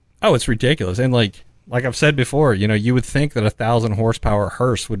 Oh, it's ridiculous. And like I've said before, you would think that 1,000 horsepower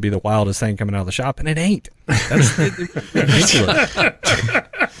hearse would be the wildest thing coming out of the shop, and it ain't. That's ridiculous.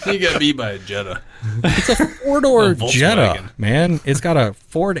 You got beat by a Jetta. It's a four-door Jetta, man. It's got a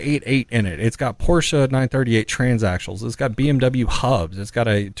Ford 88 in it. It's got Porsche 938 transaxles. It's got BMW hubs. It's got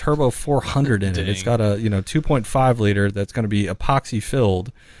a Turbo 400 in it. It's got a 2.5 liter that's going to be epoxy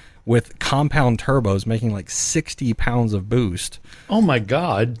filled with compound turbos, making like 60 pounds of boost. Oh my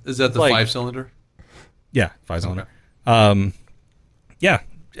God! Is that the 5-cylinder? Yeah, 5-cylinder. Okay. Yeah.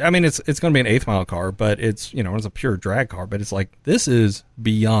 I mean, it's going to be an 8th mile car, but it's it's a pure drag car. But it's like, this is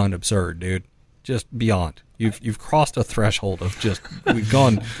beyond absurd, dude. Just beyond. You've crossed a threshold of just, we've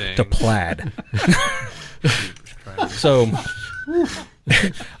gone to plaid. So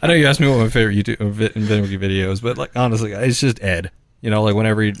I know you asked me what my favorite YouTube video is, but like honestly, it's just Ed. Like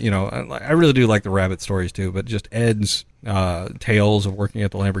whenever I really do like the Rabbit stories too, but just Ed's tales of working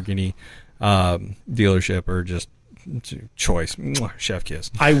at the Lamborghini dealership are just choice. Chef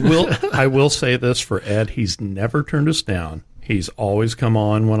kiss. I will say this for Ed: he's never turned us down. He's always come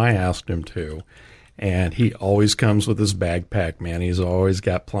on when I asked him to, and he always comes with his bag packed. Man, he's always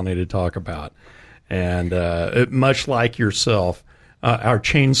got plenty to talk about, and much like yourself, our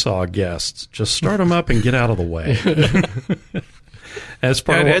chainsaw guests, just start them up and get out of the way. That's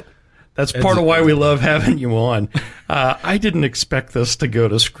part of why we love having you on. I didn't expect this to go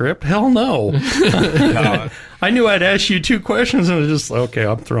to script. Hell no. I knew I'd ask you 2 questions, and I just, okay,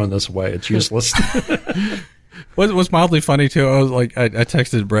 I'm throwing this away. It's useless. What's mildly funny, too, I was like, I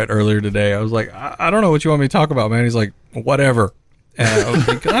texted Brett earlier today. I was like, I don't know what you want me to talk about, man. He's like, whatever. And I was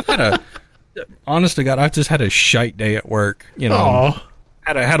like, honest to God, I've just had a shite day at work.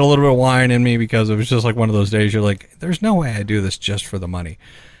 Had a little bit of wine in me because it was just like one of those days you're like, there's no way I do this just for the money.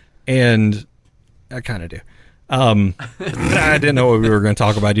 And I kind of do. I didn't know what we were going to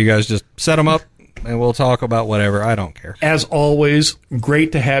talk about. You guys just set them up, and we'll talk about whatever. I don't care. As always,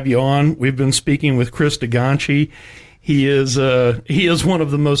 great to have you on. We've been speaking with Chris DeGanchi. He is one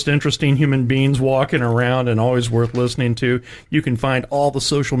of the most interesting human beings walking around and always worth listening to. You can find all the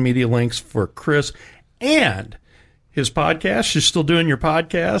social media links for Chris and his podcast. You're still doing your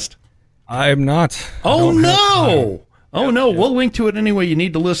podcast? I'm not. Oh, no. Oh, no. We'll link to it anyway. You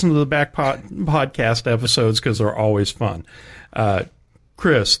need to listen to the back podcast episodes because they're always fun.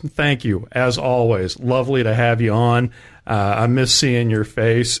 Chris, thank you. As always, lovely to have you on. I miss seeing your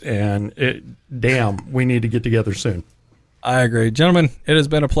face, and damn, we need to get together soon. I agree. Gentlemen, it has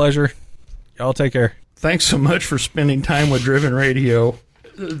been a pleasure. Y'all take care. Thanks so much for spending time with Driven Radio.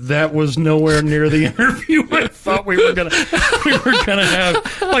 That was nowhere near the interview I thought we were gonna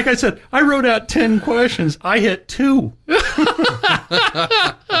have. Like I said, I wrote out 10 questions. I hit 2.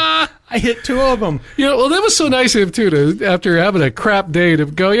 I hit 2 of them. Well, that was so nice of him, too, to, after having a crap day, to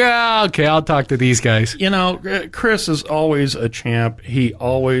go, yeah, okay, I'll talk to these guys. Chris is always a champ. He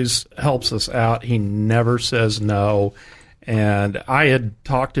always helps us out. He never says no. And I had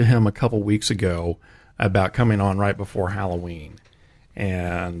talked to him a couple weeks ago about coming on right before Halloween.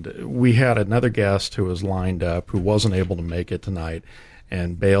 And we had another guest who was lined up who wasn't able to make it tonight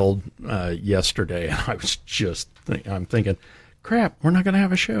and bailed yesterday. And I was just I'm thinking, crap, we're not going to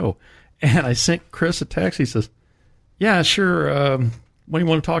have a show. And I sent Chris a text. He says, yeah, sure. What do you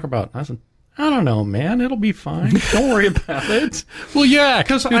want to talk about? And I said, I don't know, man. It'll be fine. Don't worry about it. Well, yeah,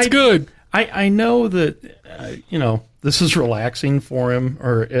 because it's good. I know that, this is relaxing for him,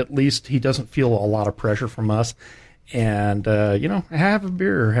 or at least he doesn't feel a lot of pressure from us. And, have a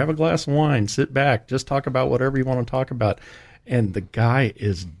beer, have a glass of wine, sit back, just talk about whatever you want to talk about. And the guy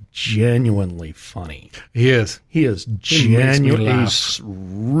is genuinely funny. He is. He is genuinely, he's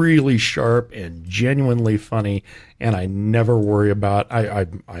really sharp and genuinely funny. And I never worry about, I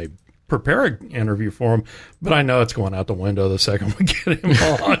prepare an interview for him, but I know it's going out the window the second we get him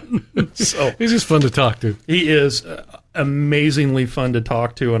on. So he's just fun to talk to. He is amazingly fun to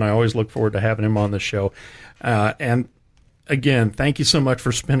talk to, and I always look forward to having him on the show. And again, thank you so much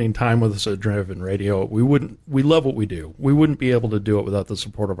for spending time with us at Driven Radio. We love what we do. We wouldn't be able to do it without the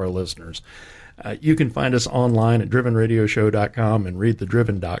support of our listeners. You can find us online at drivenradioshow.com and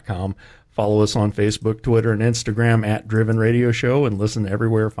readthedriven.com. Follow us on Facebook, Twitter, and Instagram at Driven Radio Show, and listen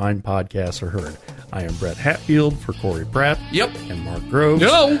everywhere fine podcasts are heard. I am Brett Hatfield for Corey Pratt. Yep. And Mark Groves.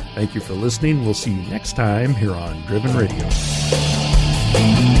 No. Thank you for listening. We'll see you next time here on Driven Radio.